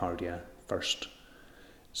bradycardia first.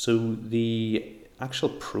 So the actual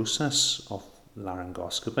process of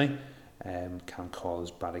laryngoscopy can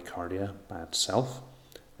cause bradycardia by itself.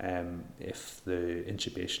 If the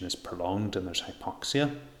intubation is prolonged and there's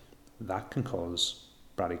hypoxia, that can cause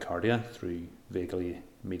bradycardia through vagally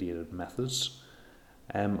mediated methods.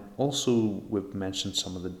 Also, we've mentioned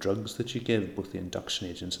some of the drugs that you give, both the induction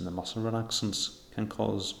agents and the muscle relaxants, can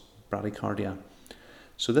cause bradycardia.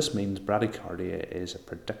 So this means bradycardia is a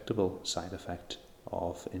predictable side effect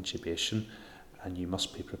of intubation, and you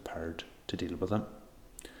must be prepared to deal with it.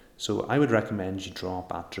 So I would recommend you draw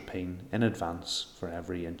up atropine in advance for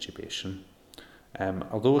every intubation.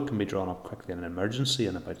 Although it can be drawn up quickly in an emergency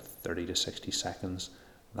in about 30 to 60 seconds,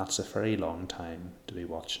 that's a very long time to be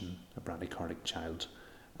watching a bradycardic child,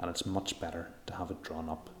 and it's much better to have it drawn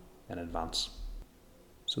up in advance.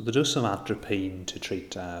 So the dose of atropine to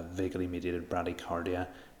treat vagally mediated bradycardia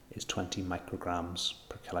is 20 micrograms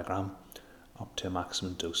per kilogram, up to a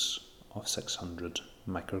maximum dose of 600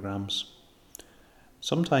 micrograms.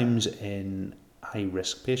 Sometimes in high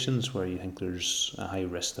risk patients where you think there's a high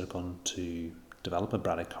risk they're going to develop a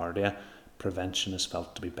bradycardia, prevention is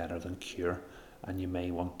felt to be better than cure, and you may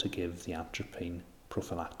want to give the atropine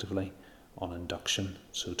prophylactically on induction,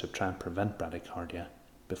 so to try and prevent bradycardia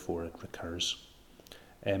before it recurs.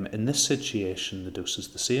 In this situation, the dose is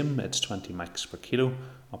the same. It's 20 mics per kilo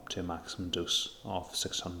up to a maximum dose of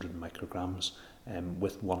 600 micrograms,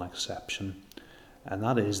 with one exception, and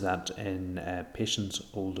that is that in patients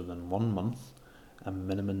older than 1 month, a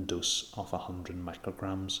minimum dose of 100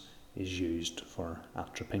 micrograms is used for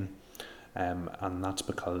atropine, and that's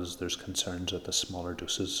because there's concerns that the smaller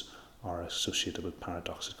doses are associated with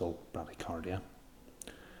paradoxical bradycardia.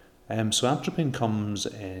 So atropine comes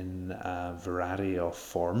in a variety of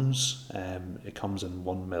forms. It comes in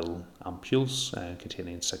 1 ml ampules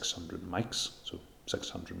containing 600 mics, so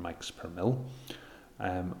 600 mics per ml,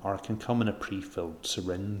 or it can come in a pre-filled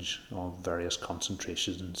syringe of various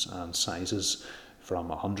concentrations and sizes from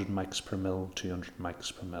 100 mics per ml, 200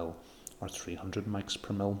 mics per ml, or 300 mics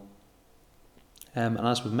per ml. And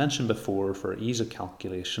as we've mentioned before, for ease of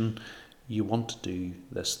calculation, you want to do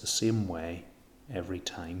this the same way every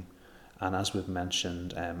time. And as we've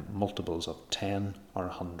mentioned, multiples of 10 or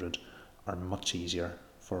 100 are much easier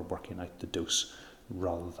for working out the dose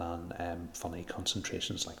rather than funny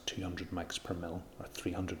concentrations like 200 mics per ml or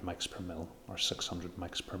 300 mics per ml or 600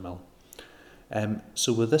 mics per ml.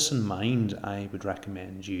 So with this in mind, I would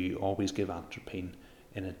recommend you always give atropine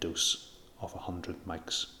in a dose of 100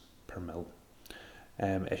 mics per ml.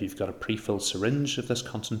 If you've got a pre-filled syringe of this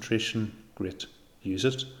concentration, great, use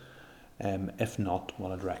it. If not,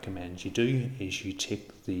 what I'd recommend you do is you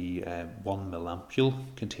take the 1 ml ampule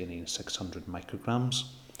containing 600 micrograms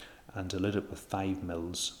and dilute it with 5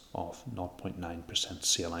 mils of 0.9%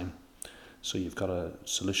 saline. So you've got a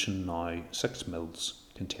solution now 6 mils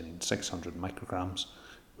containing 600 micrograms,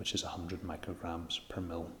 which is 100 micrograms per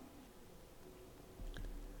mil.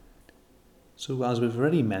 So as we've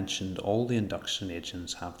already mentioned, all the induction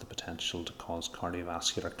agents have the potential to cause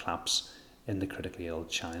cardiovascular collapse in the critically ill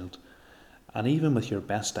child. And even with your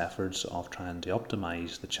best efforts of trying to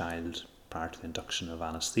optimise the child prior to the induction of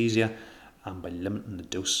anaesthesia, and by limiting the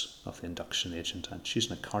dose of the induction agent and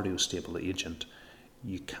choosing a cardiostable agent,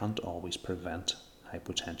 you can't always prevent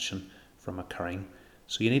hypotension from occurring.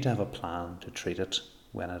 So you need to have a plan to treat it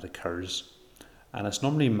when it occurs. And it's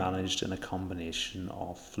normally managed in a combination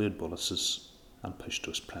of fluid boluses and push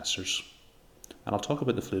dose pressors. And I'll talk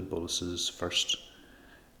about the fluid boluses first.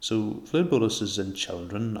 So fluid boluses in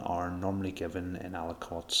children are normally given in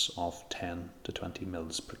aliquots of 10 to 20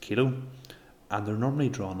 mils per kilo, and they're normally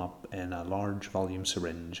drawn up in a large volume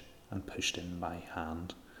syringe and pushed in by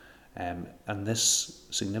hand. And this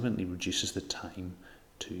significantly reduces the time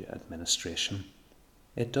to administration.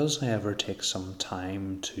 It does, however, take some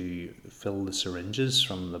time to fill the syringes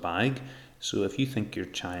from the bag, so if you think your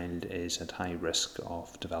child is at high risk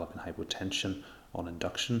of developing hypotension on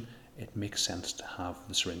induction, it makes sense to have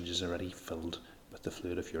the syringes already filled with the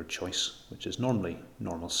fluid of your choice, which is normally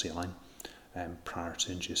normal saline, prior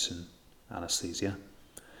to inducing anaesthesia.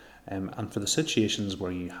 And for the situations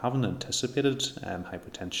where you haven't anticipated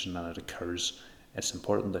hypotension and it occurs, it's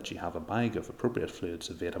important that you have a bag of appropriate fluids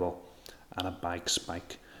available and a bag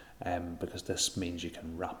spike, because this means you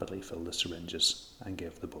can rapidly fill the syringes and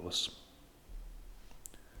give the bolus.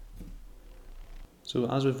 So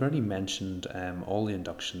as we've already mentioned, all the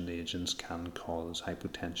induction agents can cause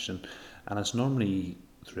hypotension, and it's normally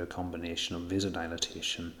through a combination of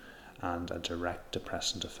vasodilatation and a direct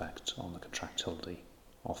depressant effect on the contractility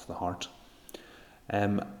of the heart.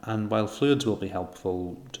 And while fluids will be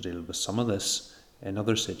helpful to deal with some of this, in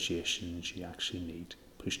other situations you actually need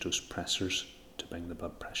push-dose pressors to bring the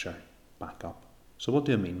blood pressure back up. So what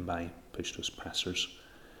do I mean by push-dose pressors?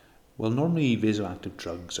 Well, normally vasoactive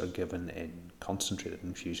drugs are given in concentrated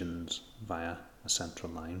infusions via a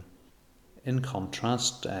central line. In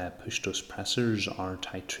contrast, push-dose pressors are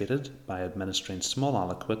titrated by administering small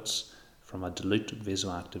aliquots from a dilute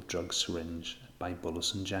vasoactive drug syringe by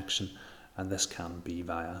bolus injection, and this can be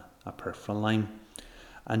via a peripheral line.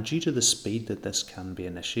 And due to the speed that this can be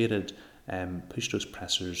initiated, push-dose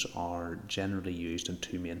pressors are generally used in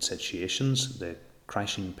two main situations: the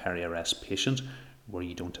crashing peri-arrest patient, where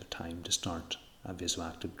you don't have time to start a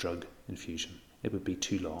vasoactive drug infusion. It would be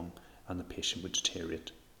too long and the patient would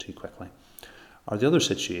deteriorate too quickly. Or the other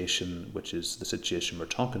situation, which is the situation we're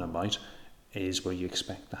talking about, is where you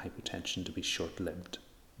expect the hypotension to be short-lived,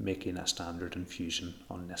 making a standard infusion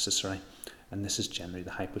unnecessary. And this is generally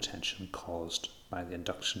the hypotension caused by the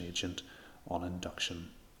induction agent on induction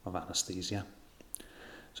of anaesthesia.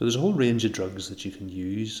 So there's a whole range of drugs that you can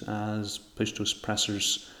use as push-dose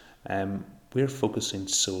pressors. We're focusing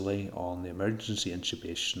solely on the emergency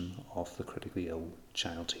intubation of the critically ill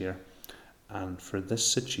child here, and for this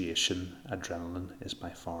situation adrenaline is by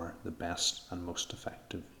far the best and most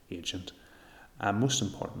effective agent, and most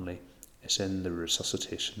importantly it's in the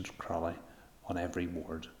resuscitation trolley on every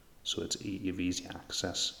ward, so you have easy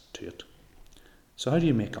access to it. So how do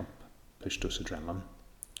you make up push-dose adrenaline?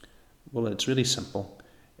 Well, it's really simple.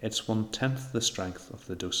 It's 1/10 the strength of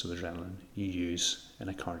the dose of adrenaline you use in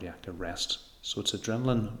a cardiac arrest. So it's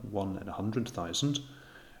adrenaline 1 in 100,000,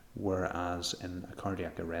 whereas in a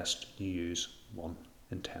cardiac arrest you use 1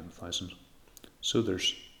 in 10,000. So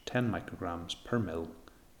there's 10 micrograms per mil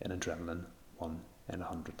in adrenaline 1 in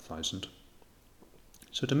 100,000.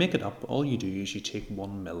 So to make it up, all you do is you take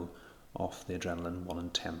 1 mil off the adrenaline 1 in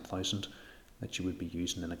 10,000 that you would be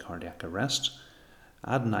using in a cardiac arrest.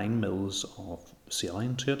 Add 9 mils of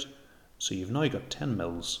saline to it, so you've now got 10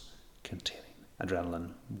 mils containing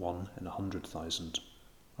adrenaline 1 in 100,000,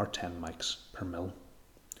 or 10 mics per mil.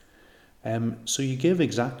 So you give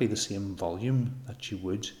exactly the same volume that you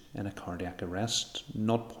would in a cardiac arrest,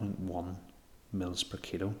 0.1 mils per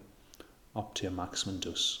kilo, up to a maximum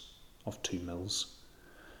dose of 2 mils.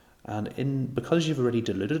 And because you've already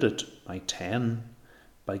diluted it by 10,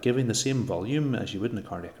 by giving the same volume as you would in a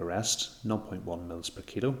cardiac arrest, 0.1 mils per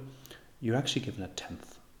kilo, you're actually given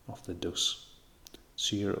 1/10 of the dose.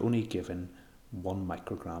 So you're only given 1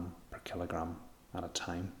 microgram per kilogram at a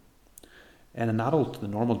time. In an adult, the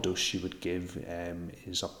normal dose you would give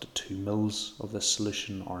is up to 2 mils of this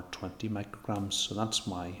solution, or 20 micrograms, so that's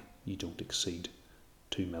why you don't exceed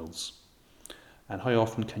 2 mils. And how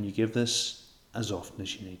often can you give this? As often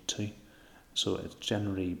as you need to. So it's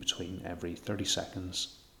generally between every 30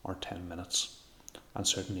 seconds or 10 minutes. And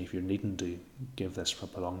certainly if you're needing to give this for a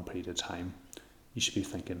prolonged period of time, you should be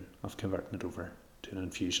thinking of converting it over to an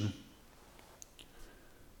infusion.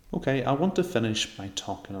 Okay, I want to finish by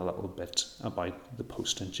talking a little bit about the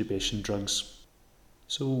post-intubation drugs.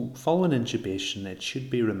 So following intubation, it should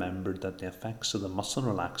be remembered that the effects of the muscle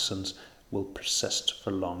relaxants will persist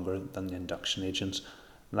for longer than the induction agents.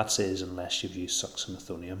 That is, unless you've used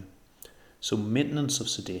succinylcholine. So maintenance of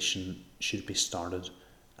sedation should be started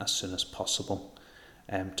as soon as possible,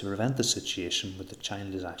 to prevent the situation where the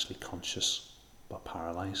child is actually conscious but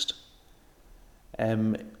paralysed.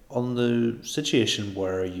 On the situation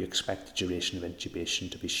where you expect the duration of intubation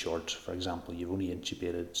to be short, for example, you've only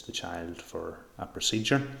intubated the child for a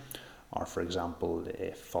procedure, or for example,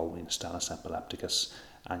 if following status epilepticus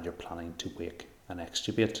and you're planning to wake and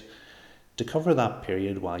extubate. To cover that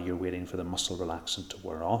period while you're waiting for the muscle relaxant to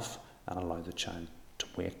wear off and allow the child to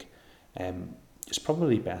wake, it's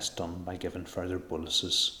probably best done by giving further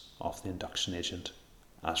boluses of the induction agent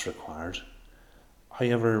as required.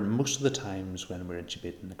 However, most of the times when we're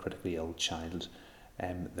intubating a critically ill child,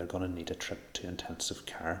 they're going to need a trip to intensive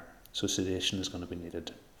care, so sedation is going to be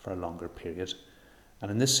needed for a longer period. And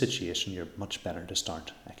in this situation, you're much better to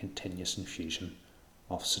start a continuous infusion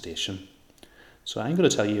of sedation. So I'm going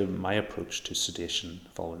to tell you my approach to sedation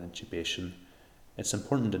following intubation. It's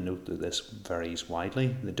important to note that this varies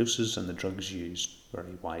widely. The doses and the drugs used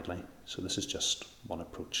vary widely, so this is just one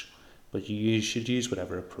approach. But you should use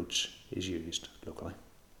whatever approach is used locally.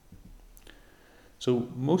 So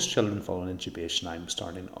most children following intubation, I'm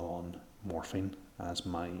starting on morphine as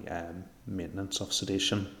my maintenance of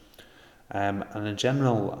sedation. And in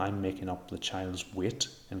general, I'm making up the child's weight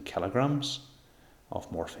in kilograms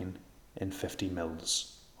of morphine in 50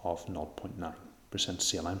 mils of 0.9%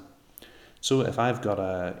 saline. So if I've got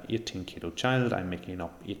a 18 kilo child, I'm making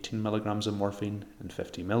up 18 milligrams of morphine in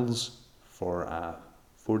 50 mils. For a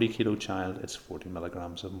 40 kilo child, it's 40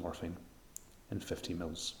 milligrams of morphine in 50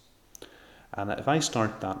 mils. And if I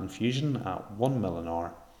start that infusion at 1 mil an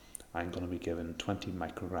hour, I'm going to be given 20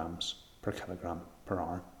 micrograms per kilogram per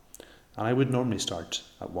hour. And I would normally start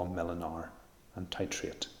at 1 mil an hour and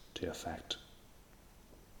titrate to effect.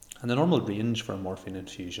 And the normal range for a morphine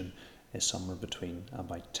infusion is somewhere between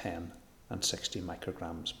about 10 and 60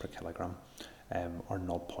 micrograms per kilogram, or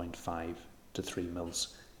 0.5 to 3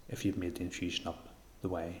 mils if you've made the infusion up the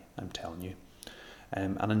way I'm telling you.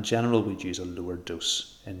 And in general, we'd use a lower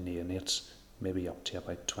dose in neonates, maybe up to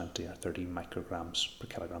about 20 or 30 micrograms per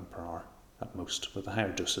kilogram per hour at most, with the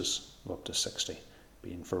higher doses of up to 60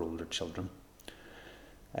 being for older children.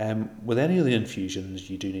 With any of the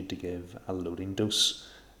infusions, you do need to give a loading dose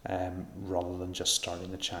rather than just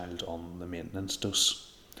starting the child on the maintenance dose.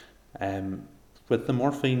 With the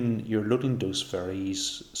morphine, your loading dose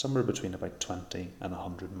varies somewhere between about 20 and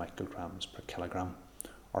 100 micrograms per kilogram,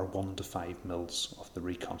 or 1 to 5 mils of the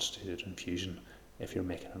reconstituted infusion if you're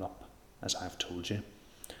making it up, as I've told you.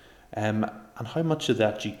 And how much of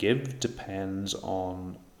that you give depends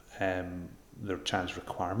on their child's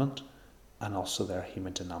requirement and also their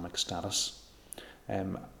hemodynamic status.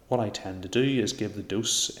 What I tend to do is give the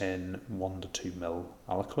dose in 1 to 2 mil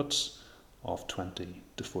aliquots of 20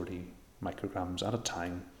 to 40 micrograms at a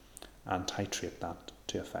time and titrate that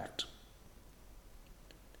to effect.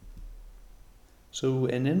 So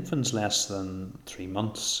in infants less than 3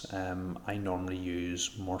 months, I normally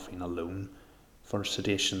use morphine alone for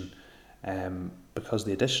sedation because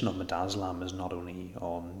the addition of midazolam is not only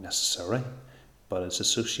unnecessary, but it's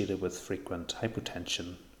associated with frequent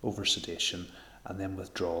hypotension, oversedation, and then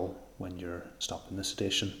withdrawal when you're stopping the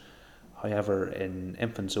sedation. However, in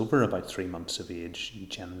infants over about 3 months of age, you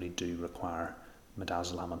generally do require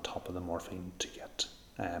midazolam on top of the morphine to get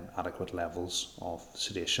adequate levels of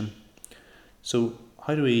sedation. So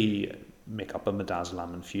how do we make up a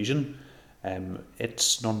midazolam infusion?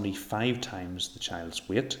 It's normally 5 times the child's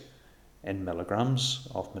weight in milligrams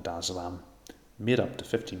of midazolam, made up to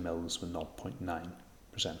 50 mils with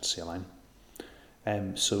 0.9% saline.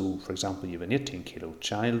 So, for example, you have an 18 kilo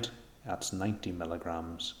child, that's 90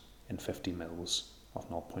 milligrams in 50 mils of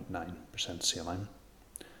 0.9% saline.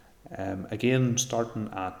 Again, starting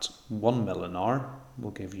at 1 mil an hour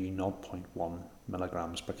will give you 0.1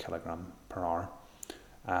 milligrams per kilogram per hour,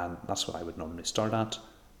 and that's what I would normally start at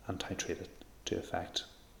and titrate it to effect.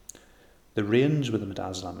 The range with the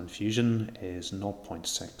midazolam infusion is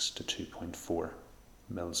 0.6 to 2.4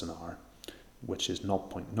 mils an hour, which is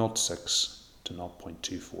 0.06 to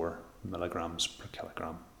 0.24 milligrams per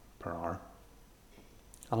kilogram per hour.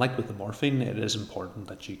 And like with the morphine, it is important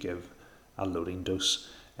that you give a loading dose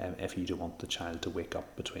if you don't want the child to wake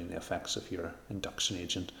up between the effects of your induction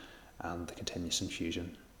agent and the continuous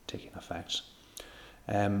infusion taking effect.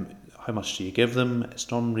 How much do you give them? It's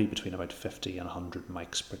normally between about 50 and 100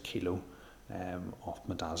 mics per kilo of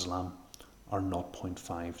midazolam, or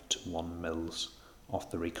 0.5 to 1 mils of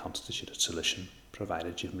the reconstituted solution,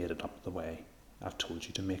 provided you've made it up the way I've told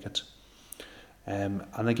you to make it. And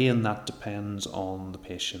again, that depends on the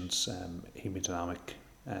patient's hemodynamic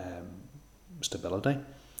stability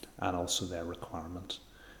and also their requirement.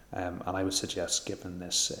 And I would suggest giving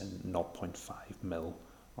this in 0.5 mil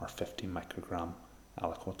or 50 microgram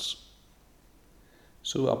aliquots.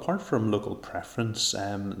 So apart from local preference,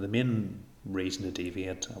 the main reason to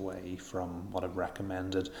deviate away from what I've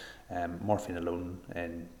recommended, morphine alone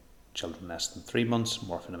in children less than 3 months,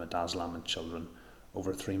 morphine and midazolam in children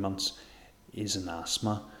over 3 months is in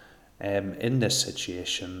asthma. In this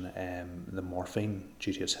situation, the morphine,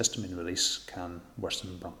 due to its histamine release, can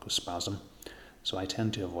worsen bronchospasm. So I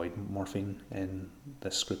tend to avoid morphine in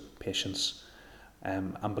this group of patients.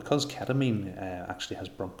 And because ketamine actually has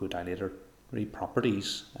bronchodilatory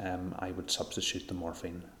properties, I would substitute the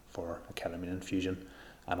morphine for a ketamine infusion,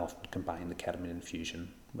 and often combine the ketamine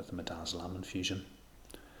infusion with the midazolam infusion.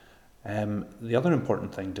 The other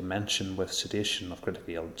important thing to mention with sedation of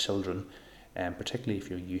critically ill children, particularly if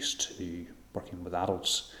you're used to working with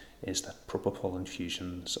adults, is that propofol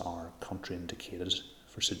infusions are contraindicated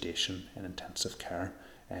for sedation in intensive care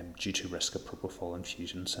due to risk of propofol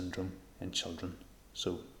infusion syndrome in children.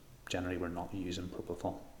 So generally we're not using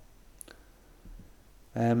propofol.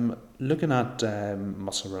 Looking at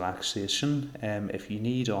muscle relaxation, if you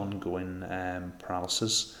need ongoing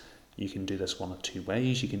paralysis, you can do this one of two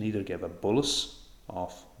ways. You can either give a bolus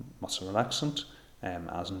of muscle relaxant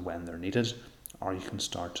as and when they're needed, or you can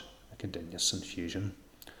start a continuous infusion.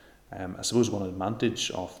 I suppose one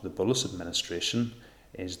advantage of the bolus administration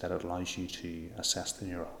is that it allows you to assess the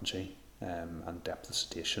neurology and depth of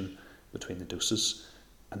sedation between the doses,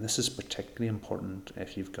 and this is particularly important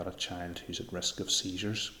if you've got a child who's at risk of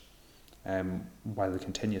seizures, while the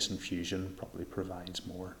continuous infusion probably provides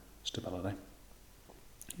more stability.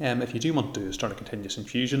 If you do want to start a continuous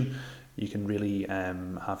infusion, you can really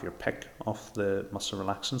have your pick of the muscle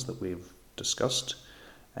relaxants that we've discussed.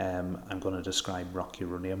 I'm going to describe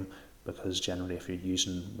rocuronium because generally if you're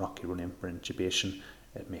using rocuronium for intubation,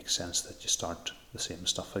 it makes sense that you start the same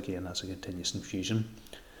stuff again as a continuous infusion.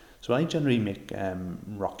 So I generally make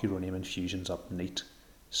rocuronium infusions up neat.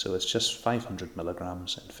 So it's just 500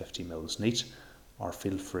 milligrams and 50 mils neat, or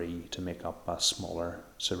feel free to make up a smaller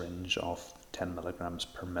syringe of 10 milligrams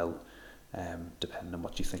per mil, depending on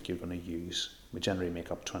what you think you're going to use. We generally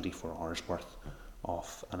make up 24 hours worth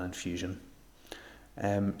of an infusion.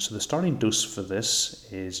 So the starting dose for this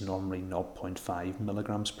is normally 0.5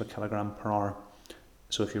 milligrams per kilogram per hour.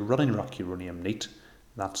 So if you're running rocuronium neat,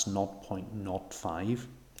 that's 0.05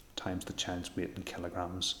 times the child's weight in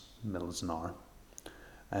kilograms, mils an hour,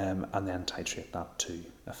 and then titrate that to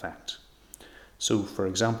effect. So for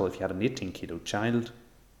example, if you had an 18 kilo child,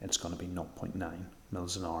 it's going to be 0.9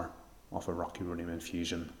 mils an hour of a rocuronium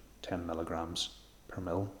infusion, 10 milligrams per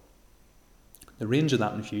mil. The range of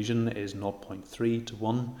that infusion is 0.3 to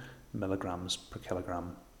 1 milligrams per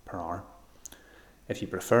kilogram per hour. If you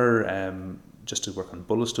prefer just to work on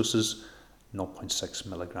bolus doses, 0.6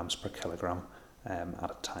 milligrams per kilogram at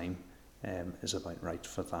a time is about right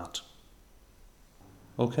for that.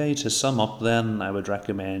 Okay, to sum up then, I would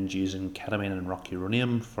recommend using ketamine and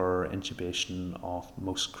rocuronium for intubation of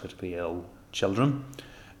most critically ill children.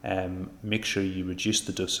 Make sure you reduce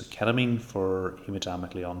the dose of ketamine for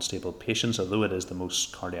hemodynamically unstable patients. Although it is the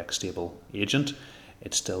most cardiac stable agent,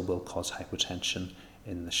 it still will cause hypotension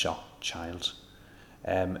in the shocked child.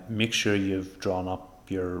 Make sure you've drawn up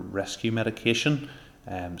your rescue medication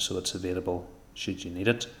so it's available should you need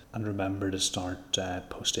it. And remember to start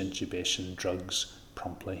post-intubation drugs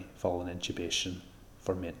promptly following intubation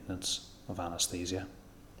for maintenance of anaesthesia.